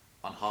light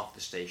on half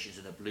the stations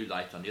and a blue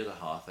light on the other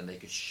half, and they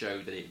could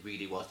show that it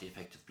really was the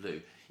effect of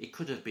blue. It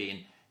could have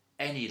been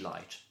any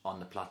light on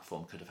the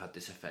platform could have had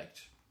this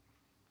effect.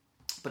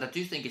 But I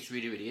do think it's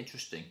really, really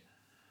interesting,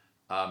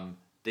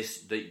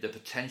 the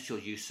potential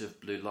use of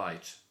blue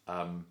light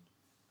on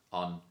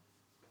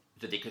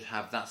that it could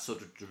have that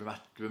sort of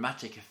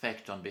dramatic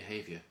effect on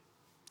behaviour.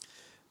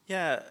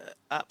 Yeah,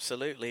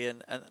 absolutely,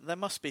 and there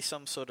must be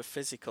some sort of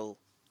physical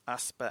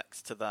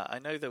aspect to that. I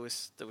know there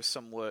was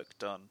some work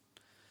done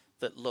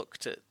that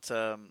looked at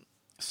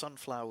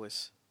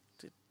sunflowers.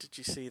 Did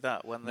you see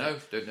that? No,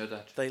 don't know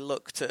that. They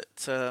looked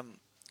at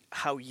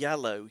how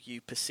yellow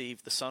you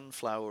perceive the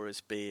sunflower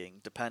as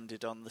being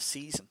depended on the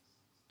season.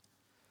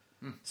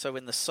 So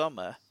in the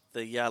summer,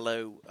 the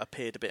yellow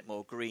appeared a bit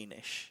more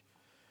greenish,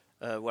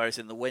 whereas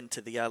in the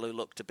winter, the yellow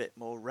looked a bit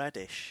more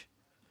reddish.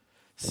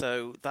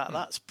 So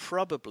that's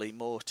probably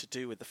more to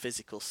do with the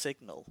physical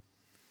signal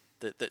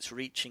that's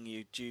reaching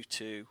you due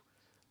to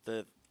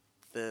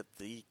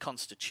the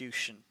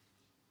constitution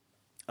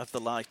of the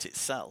light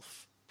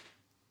itself.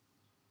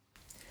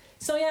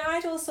 So yeah,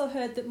 I'd also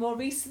heard that more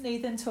recently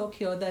than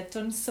Tokyo, they'd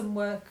done some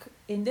work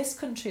in this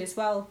country as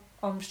well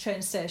on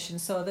train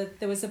stations. So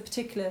there was a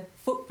particular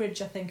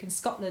footbridge, I think, in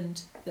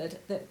Scotland that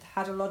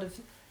had a lot of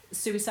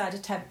suicide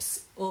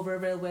attempts over a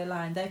railway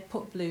line. They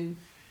put blue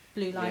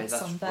lights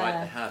on there.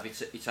 Right, they have.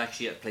 It's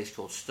actually at a place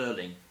called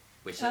Stirling,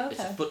 which it's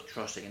a foot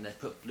crossing, and they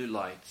put blue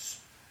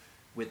lights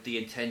with the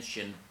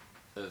intention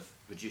of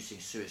reducing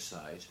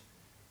suicide.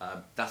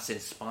 That's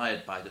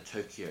inspired by the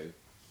Tokyo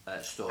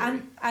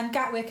story. And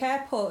Gatwick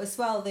Airport as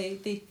well.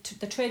 The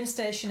train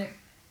station at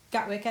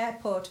Gatwick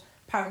Airport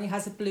apparently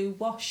has a blue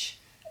wash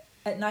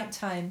at night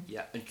time.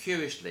 Yeah, and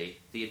curiously,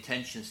 the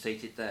intention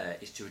stated there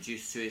is to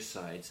reduce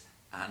suicides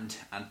and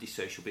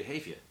antisocial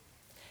behaviour.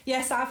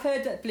 Yes, I've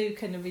heard that blue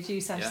can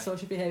reduce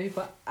antisocial behaviour,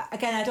 but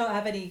again, I don't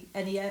have any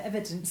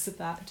evidence of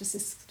that. Just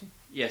this.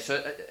 Yeah,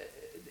 so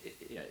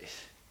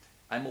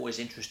I'm always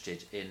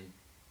interested in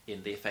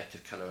the effect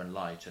of colour and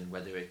light and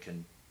whether it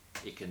can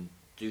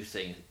do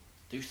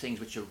things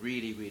which are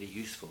really, really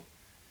useful.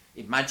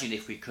 Imagine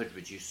if we could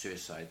reduce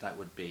suicide. That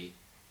would be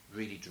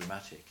really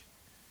dramatic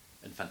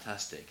and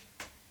fantastic.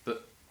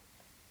 But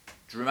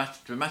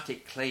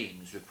dramatic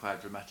claims require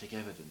dramatic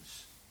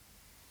evidence,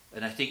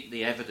 and I think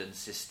the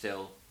evidence is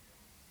still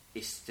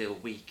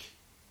weak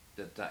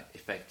that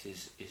effect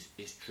is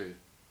true.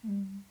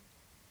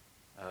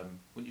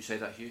 Wouldn't you say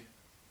that, Hugh?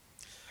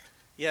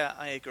 Yeah,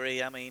 I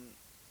agree. I mean,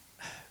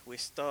 we're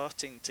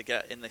starting to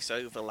get in this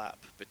overlap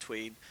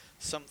between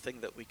something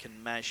that we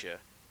can measure,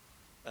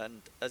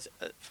 and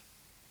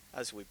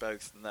as we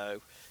both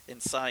know, in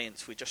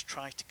science we just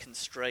try to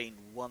constrain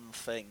one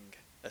thing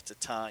at a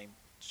time,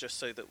 just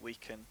so that we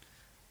can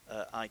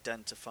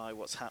identify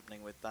what's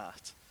happening with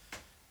that.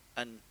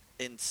 And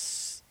in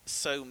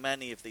so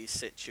many of these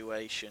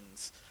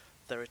situations,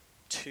 there are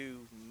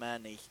too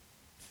many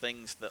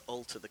things that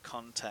alter the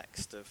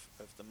context of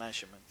the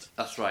measurement.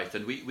 That's right,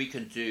 and we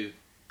can do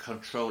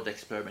controlled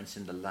experiments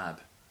in the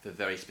lab for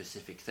very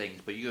specific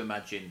things, but you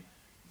imagine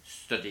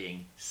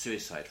studying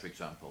suicide, for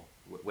example,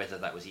 whether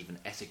that was even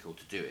ethical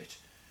to do it,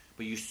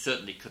 but you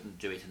certainly couldn't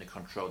do it in a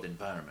controlled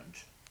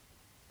environment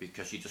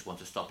because you just want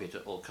to stop it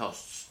at all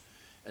costs,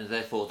 and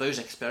therefore those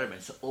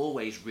experiments are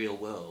always real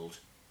world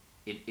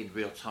in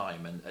real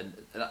time, and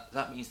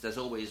that means there's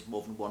always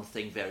more than one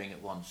thing varying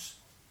at once,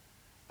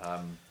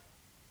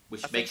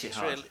 which makes it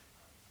hard.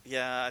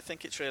 I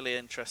think it's really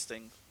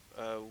interesting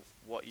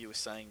what you were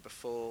saying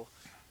before,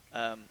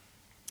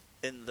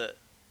 in that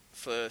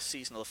for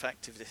seasonal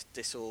affective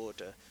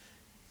disorder,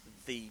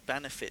 the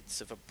benefits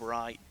of a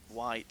bright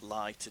white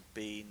light had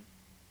been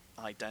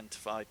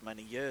identified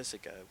many years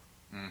ago,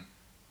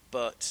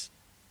 but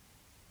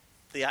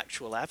the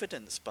actual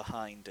evidence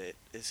behind it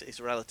is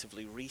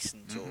relatively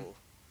recent, or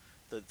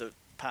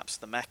perhaps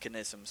the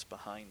mechanisms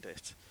behind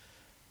it.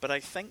 But I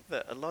think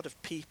that a lot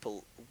of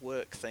people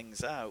work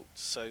things out.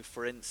 So,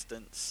 for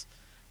instance,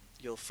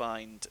 you'll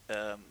find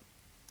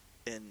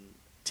in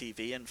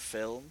TV and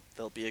film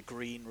there'll be a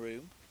green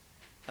room,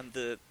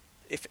 and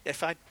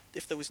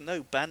if there was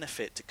no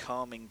benefit to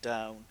calming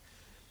down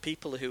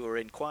people who are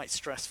in quite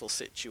stressful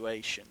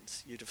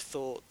situations, you'd have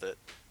thought that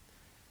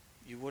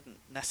you wouldn't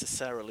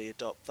necessarily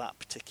adopt that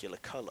particular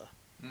colour.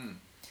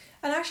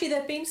 And actually,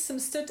 there've been some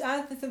studies.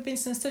 I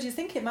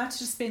think it might have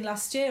just been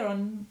last year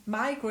on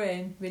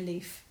migraine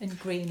relief in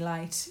green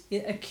light,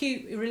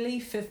 acute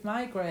relief of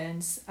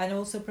migraines, and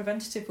also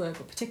preventative work,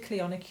 but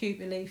particularly on acute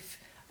relief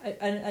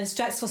and a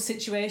stressful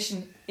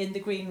situation in the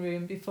green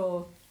room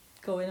before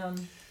going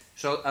on.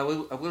 So I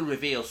will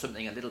reveal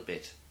something a little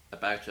bit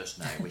about us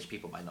now, which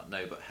people might not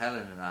know. But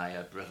Helen and I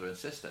are brother and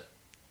sister.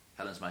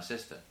 Helen's my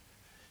sister.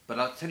 But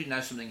I'll tell you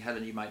now something,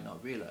 Helen, you might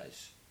not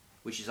realise,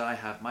 which is I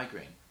have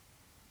migraine.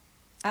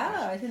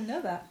 I didn't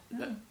know that.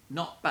 Oh.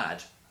 Not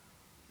bad.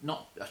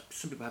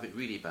 Some people have it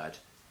really bad,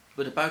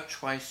 but about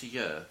twice a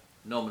year,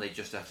 normally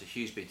just after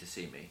Hugh's been to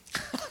see me,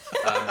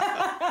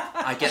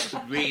 I get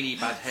a really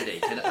bad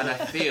headache, and I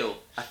feel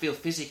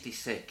physically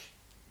sick.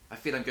 I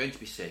feel I'm going to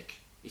be sick.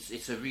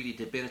 It's a really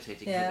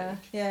debilitating headache.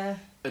 Yeah.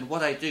 And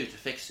what I do to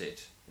fix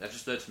it, I've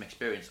just learned from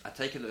experience. I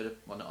take I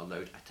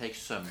take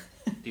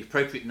the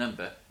appropriate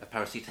number of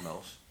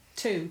paracetamols.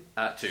 2.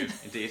 2,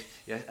 indeed.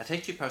 Yeah, I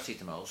take 2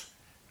 paracetamols.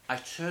 I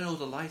turn all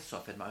the lights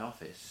off in my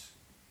office.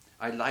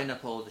 I line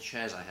up all the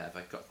chairs I have.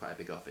 I've got quite a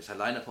big office. I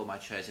line up all my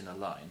chairs in a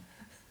line,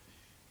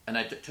 and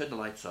I turn the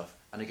lights off,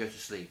 and I go to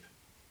sleep.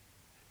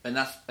 And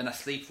I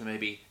sleep for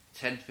maybe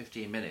 10,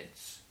 15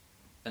 minutes.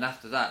 And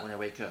after that, when I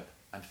wake up,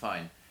 I'm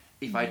fine.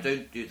 If I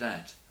don't do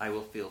that, I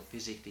will feel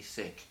physically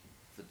sick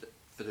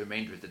for the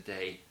remainder of the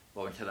day,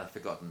 or until I've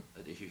forgotten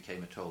that Hugh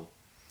came at all.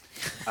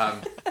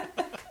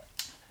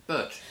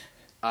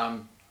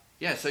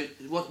 So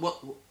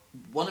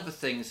one of the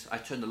things, I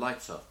turn the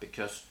lights off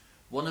because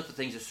one of the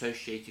things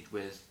associated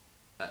with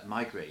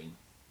migraine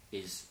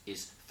is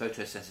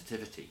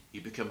photosensitivity. You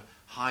become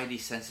highly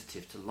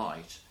sensitive to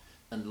light,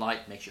 and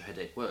light makes your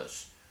headache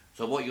worse.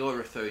 So what you're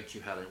referring to,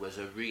 Helen, was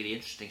a really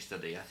interesting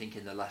study, I think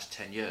in the last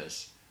 10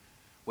 years,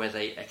 where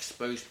they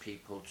exposed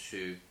people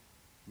to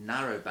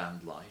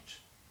narrowband light,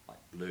 like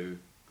blue,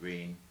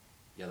 green,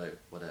 yellow,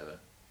 whatever,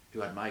 who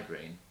had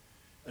migraine.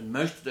 And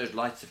most of those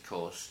lights, of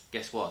course,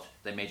 guess what?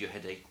 They made your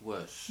headache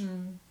worse.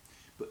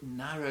 But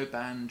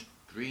narrowband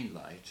green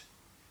light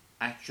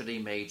actually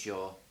made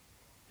your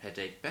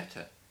headache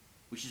better,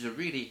 which is a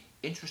really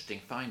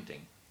interesting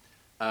finding.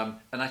 And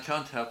I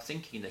can't help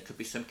thinking there could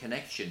be some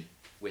connection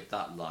with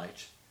that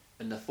light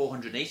and the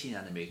 480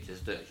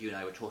 nanometers that Hugh and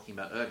I were talking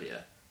about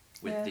earlier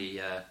with the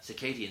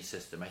circadian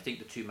system. I think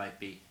the two might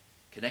be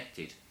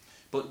connected.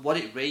 But what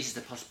it raises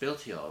the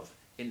possibility of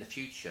in the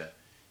future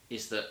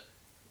is that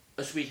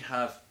as we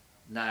have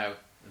now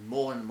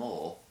more and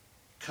more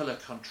colour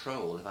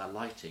control of our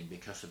lighting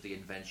because of the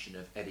invention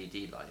of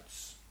LED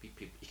lights,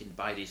 you can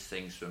buy these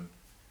things from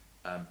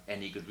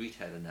any good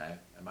retailer now,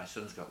 and my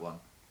son's got one.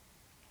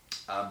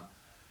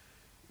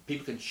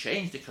 People can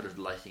change the colour of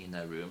the lighting in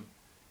their room.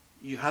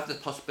 You have the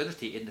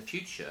possibility in the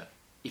future,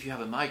 if you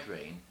have a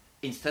migraine,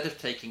 instead of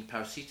taking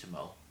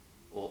paracetamol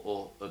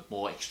or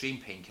more extreme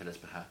painkillers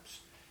perhaps,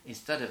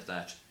 instead of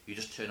that, you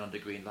just turn on the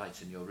green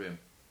lights in your room.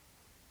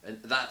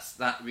 And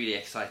that really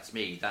excites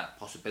me, that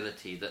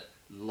possibility that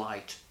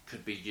light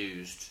could be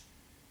used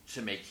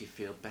to make you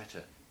feel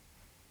better.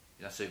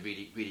 That's a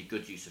really, really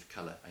good use of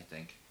colour, I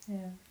think. Yeah.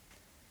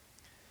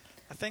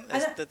 I think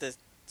there's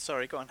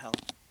sorry, go on, Helen.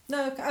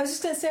 No, I was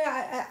just going to say,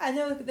 I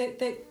know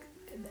that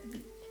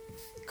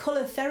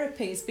colour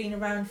therapy has been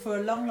around for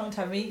a long, long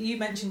time. I mean, you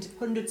mentioned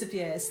hundreds of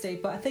years,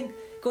 Steve, but I think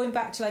going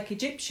back to like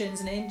Egyptians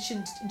and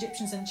ancient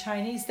Egyptians and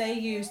Chinese, they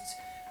used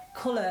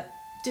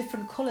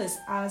different colours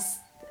as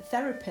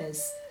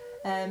therapies.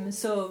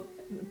 So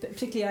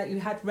particularly like you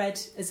had red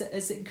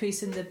as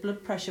increase in the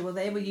blood pressure. Well,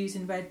 they were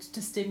using red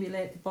to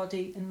stimulate the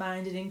body and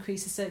mind and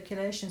increase the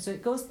circulation. So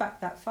it goes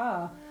back that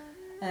far.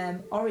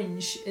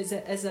 Orange is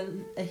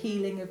a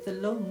healing of the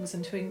lungs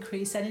and to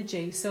increase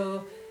energy.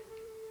 So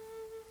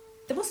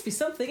there must be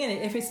something in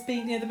it if it's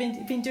been,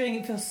 they've been doing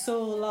it for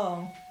so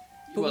long,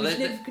 but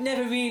we've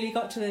never really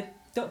got to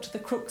the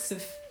crux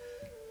of.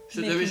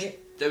 So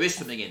there is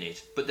something in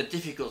it, but the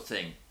difficult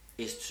thing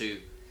is to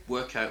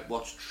work out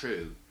what's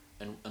true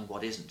and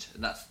what isn't,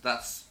 and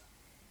that's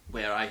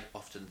where I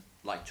often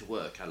like to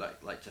work. I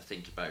like to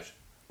think about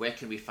where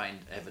can we find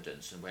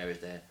evidence and where is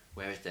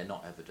there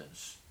not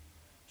evidence.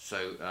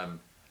 So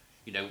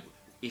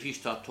if you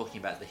start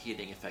talking about the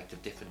healing effect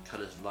of different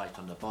colours of light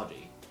on the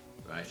body,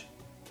 right?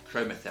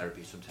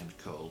 Chromotherapy, sometimes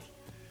called,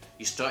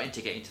 you're starting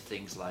to get into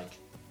things like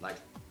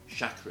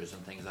chakras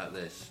and things like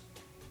this,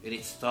 and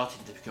it's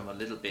starting to become a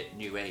little bit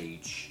new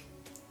age.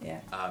 Yeah.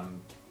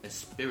 A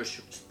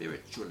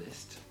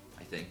spiritualist,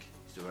 I think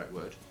is the right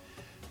word.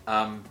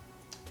 And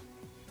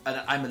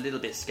I'm a little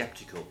bit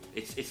sceptical.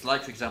 It's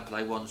like, for example,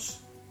 I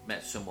once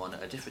met someone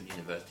at a different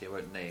university, I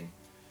won't name,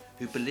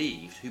 who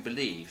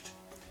believed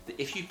that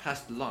if you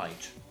passed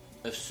light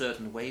of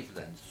certain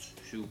wavelengths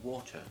through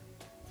water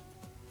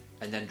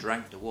and then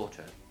drank the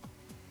water,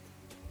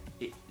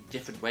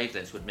 different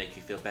wavelengths would make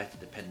you feel better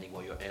depending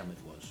what your ailment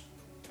was.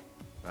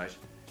 Right?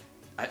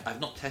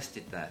 I've not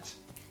tested that.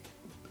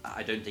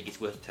 I don't think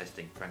it's worth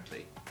testing,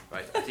 frankly.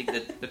 Right? I think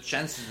that the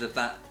chances of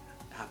that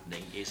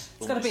happening is...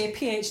 It's got to be a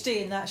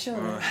PhD in that,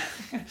 surely.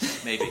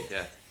 Maybe,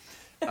 yeah.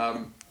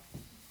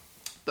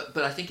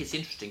 But I think it's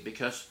interesting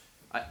because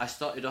I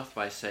started off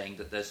by saying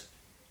that there's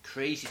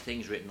crazy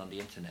things written on the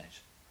internet.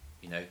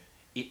 You know,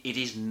 it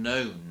is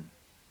known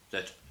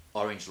that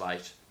orange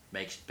light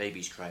makes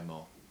babies cry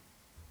more.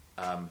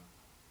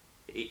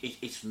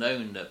 It's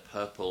known that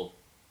purple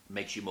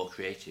makes you more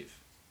creative.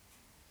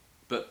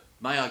 But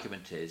my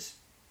argument is,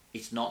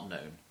 it's not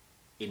known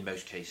in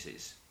most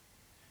cases.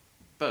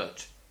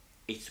 But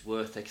it's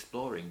worth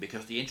exploring,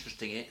 because the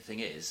interesting thing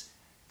is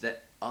there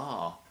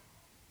are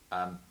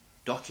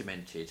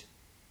documented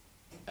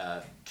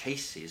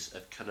cases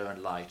of colour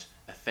and light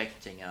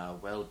affecting our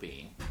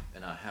well-being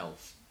and our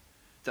health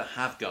that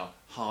have got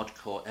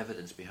hardcore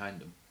evidence behind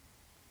them.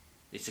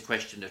 It's a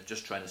question of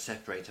just trying to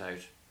separate out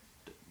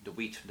the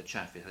wheat from the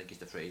chaff, I think is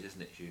the phrase,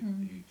 isn't it?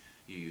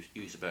 You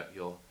use about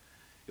your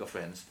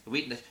friends. The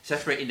wheat and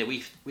separating the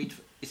wheat.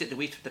 Is it the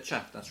wheat from the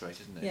chaff? That's right,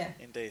 isn't it? Yeah.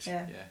 Indeed.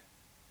 Yeah.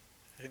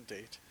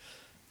 Indeed.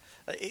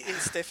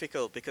 It's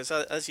difficult because,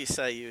 as you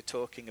say, you're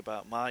talking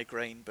about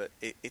migraine, but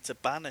it's a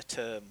banner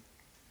term.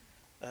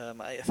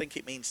 I think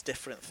it means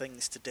different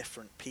things to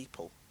different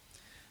people.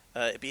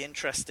 It'd be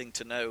interesting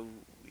to know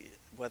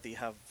whether you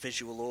have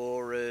visual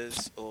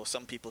auras, or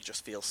some people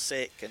just feel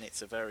sick and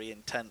it's a very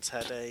intense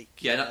headache.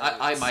 Yeah, no,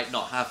 I might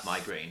not have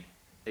migraine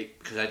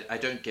because I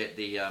don't get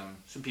the...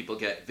 some people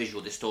get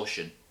visual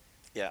distortion.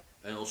 Yeah.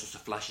 And all sorts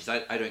of flashes.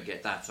 I don't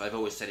get that, so I've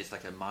always said it's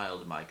like a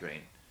mild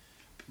migraine.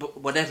 But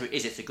whatever it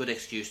is, it's a good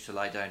excuse to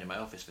lie down in my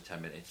office for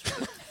 10 minutes.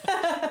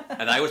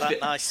 And I always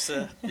that nice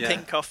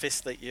pink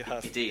office that you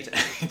have. Indeed,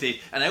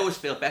 indeed. And I always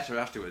feel better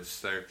afterwards,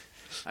 so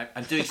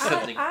I'm doing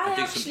something. I I'm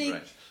doing actually something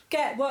right.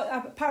 get what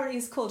apparently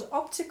is called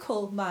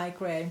optical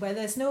migraine, where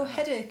there's no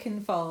headache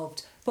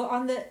involved, but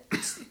on the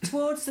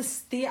towards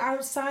the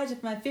outside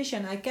of my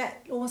vision, I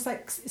get almost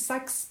like it's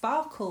like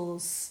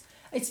sparkles.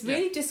 It's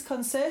really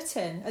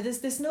disconcerting.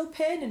 There's no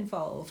pain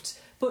involved,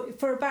 but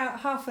for about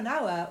half an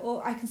hour,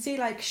 or I can see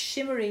like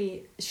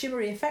shimmery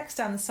effects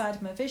down the side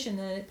of my vision,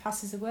 and it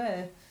passes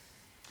away.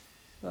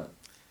 But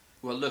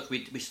well, look,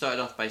 we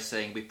started off by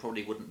saying we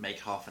probably wouldn't make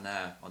half an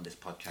hour on this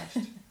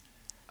podcast.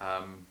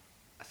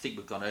 I think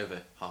we've gone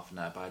over half an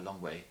hour by a long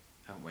way,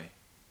 haven't we?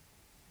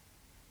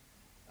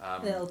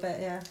 A little bit,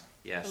 yeah.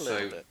 Yeah, A so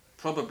little bit.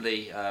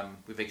 probably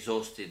we've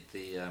exhausted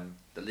the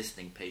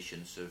listening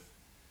patience of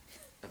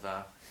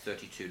our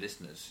 32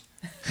 listeners.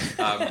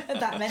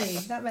 that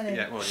many.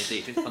 Yeah, well,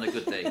 indeed, on a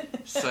good day.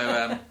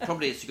 So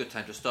probably it's a good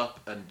time to stop,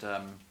 and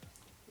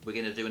we're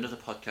going to do another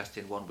podcast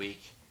in 1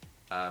 week.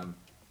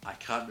 I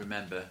can't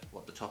remember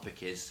what the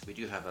topic is. We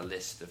do have a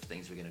list of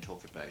things we're going to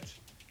talk about,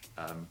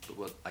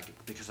 but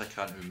because I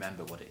can't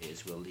remember what it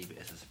is, we'll leave it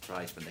as a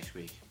surprise for next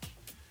week.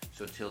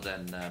 So until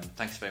then,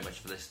 thanks very much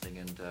for listening,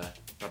 and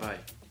bye-bye.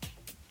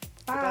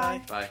 Bye.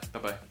 Bye. Bye.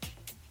 Bye-bye.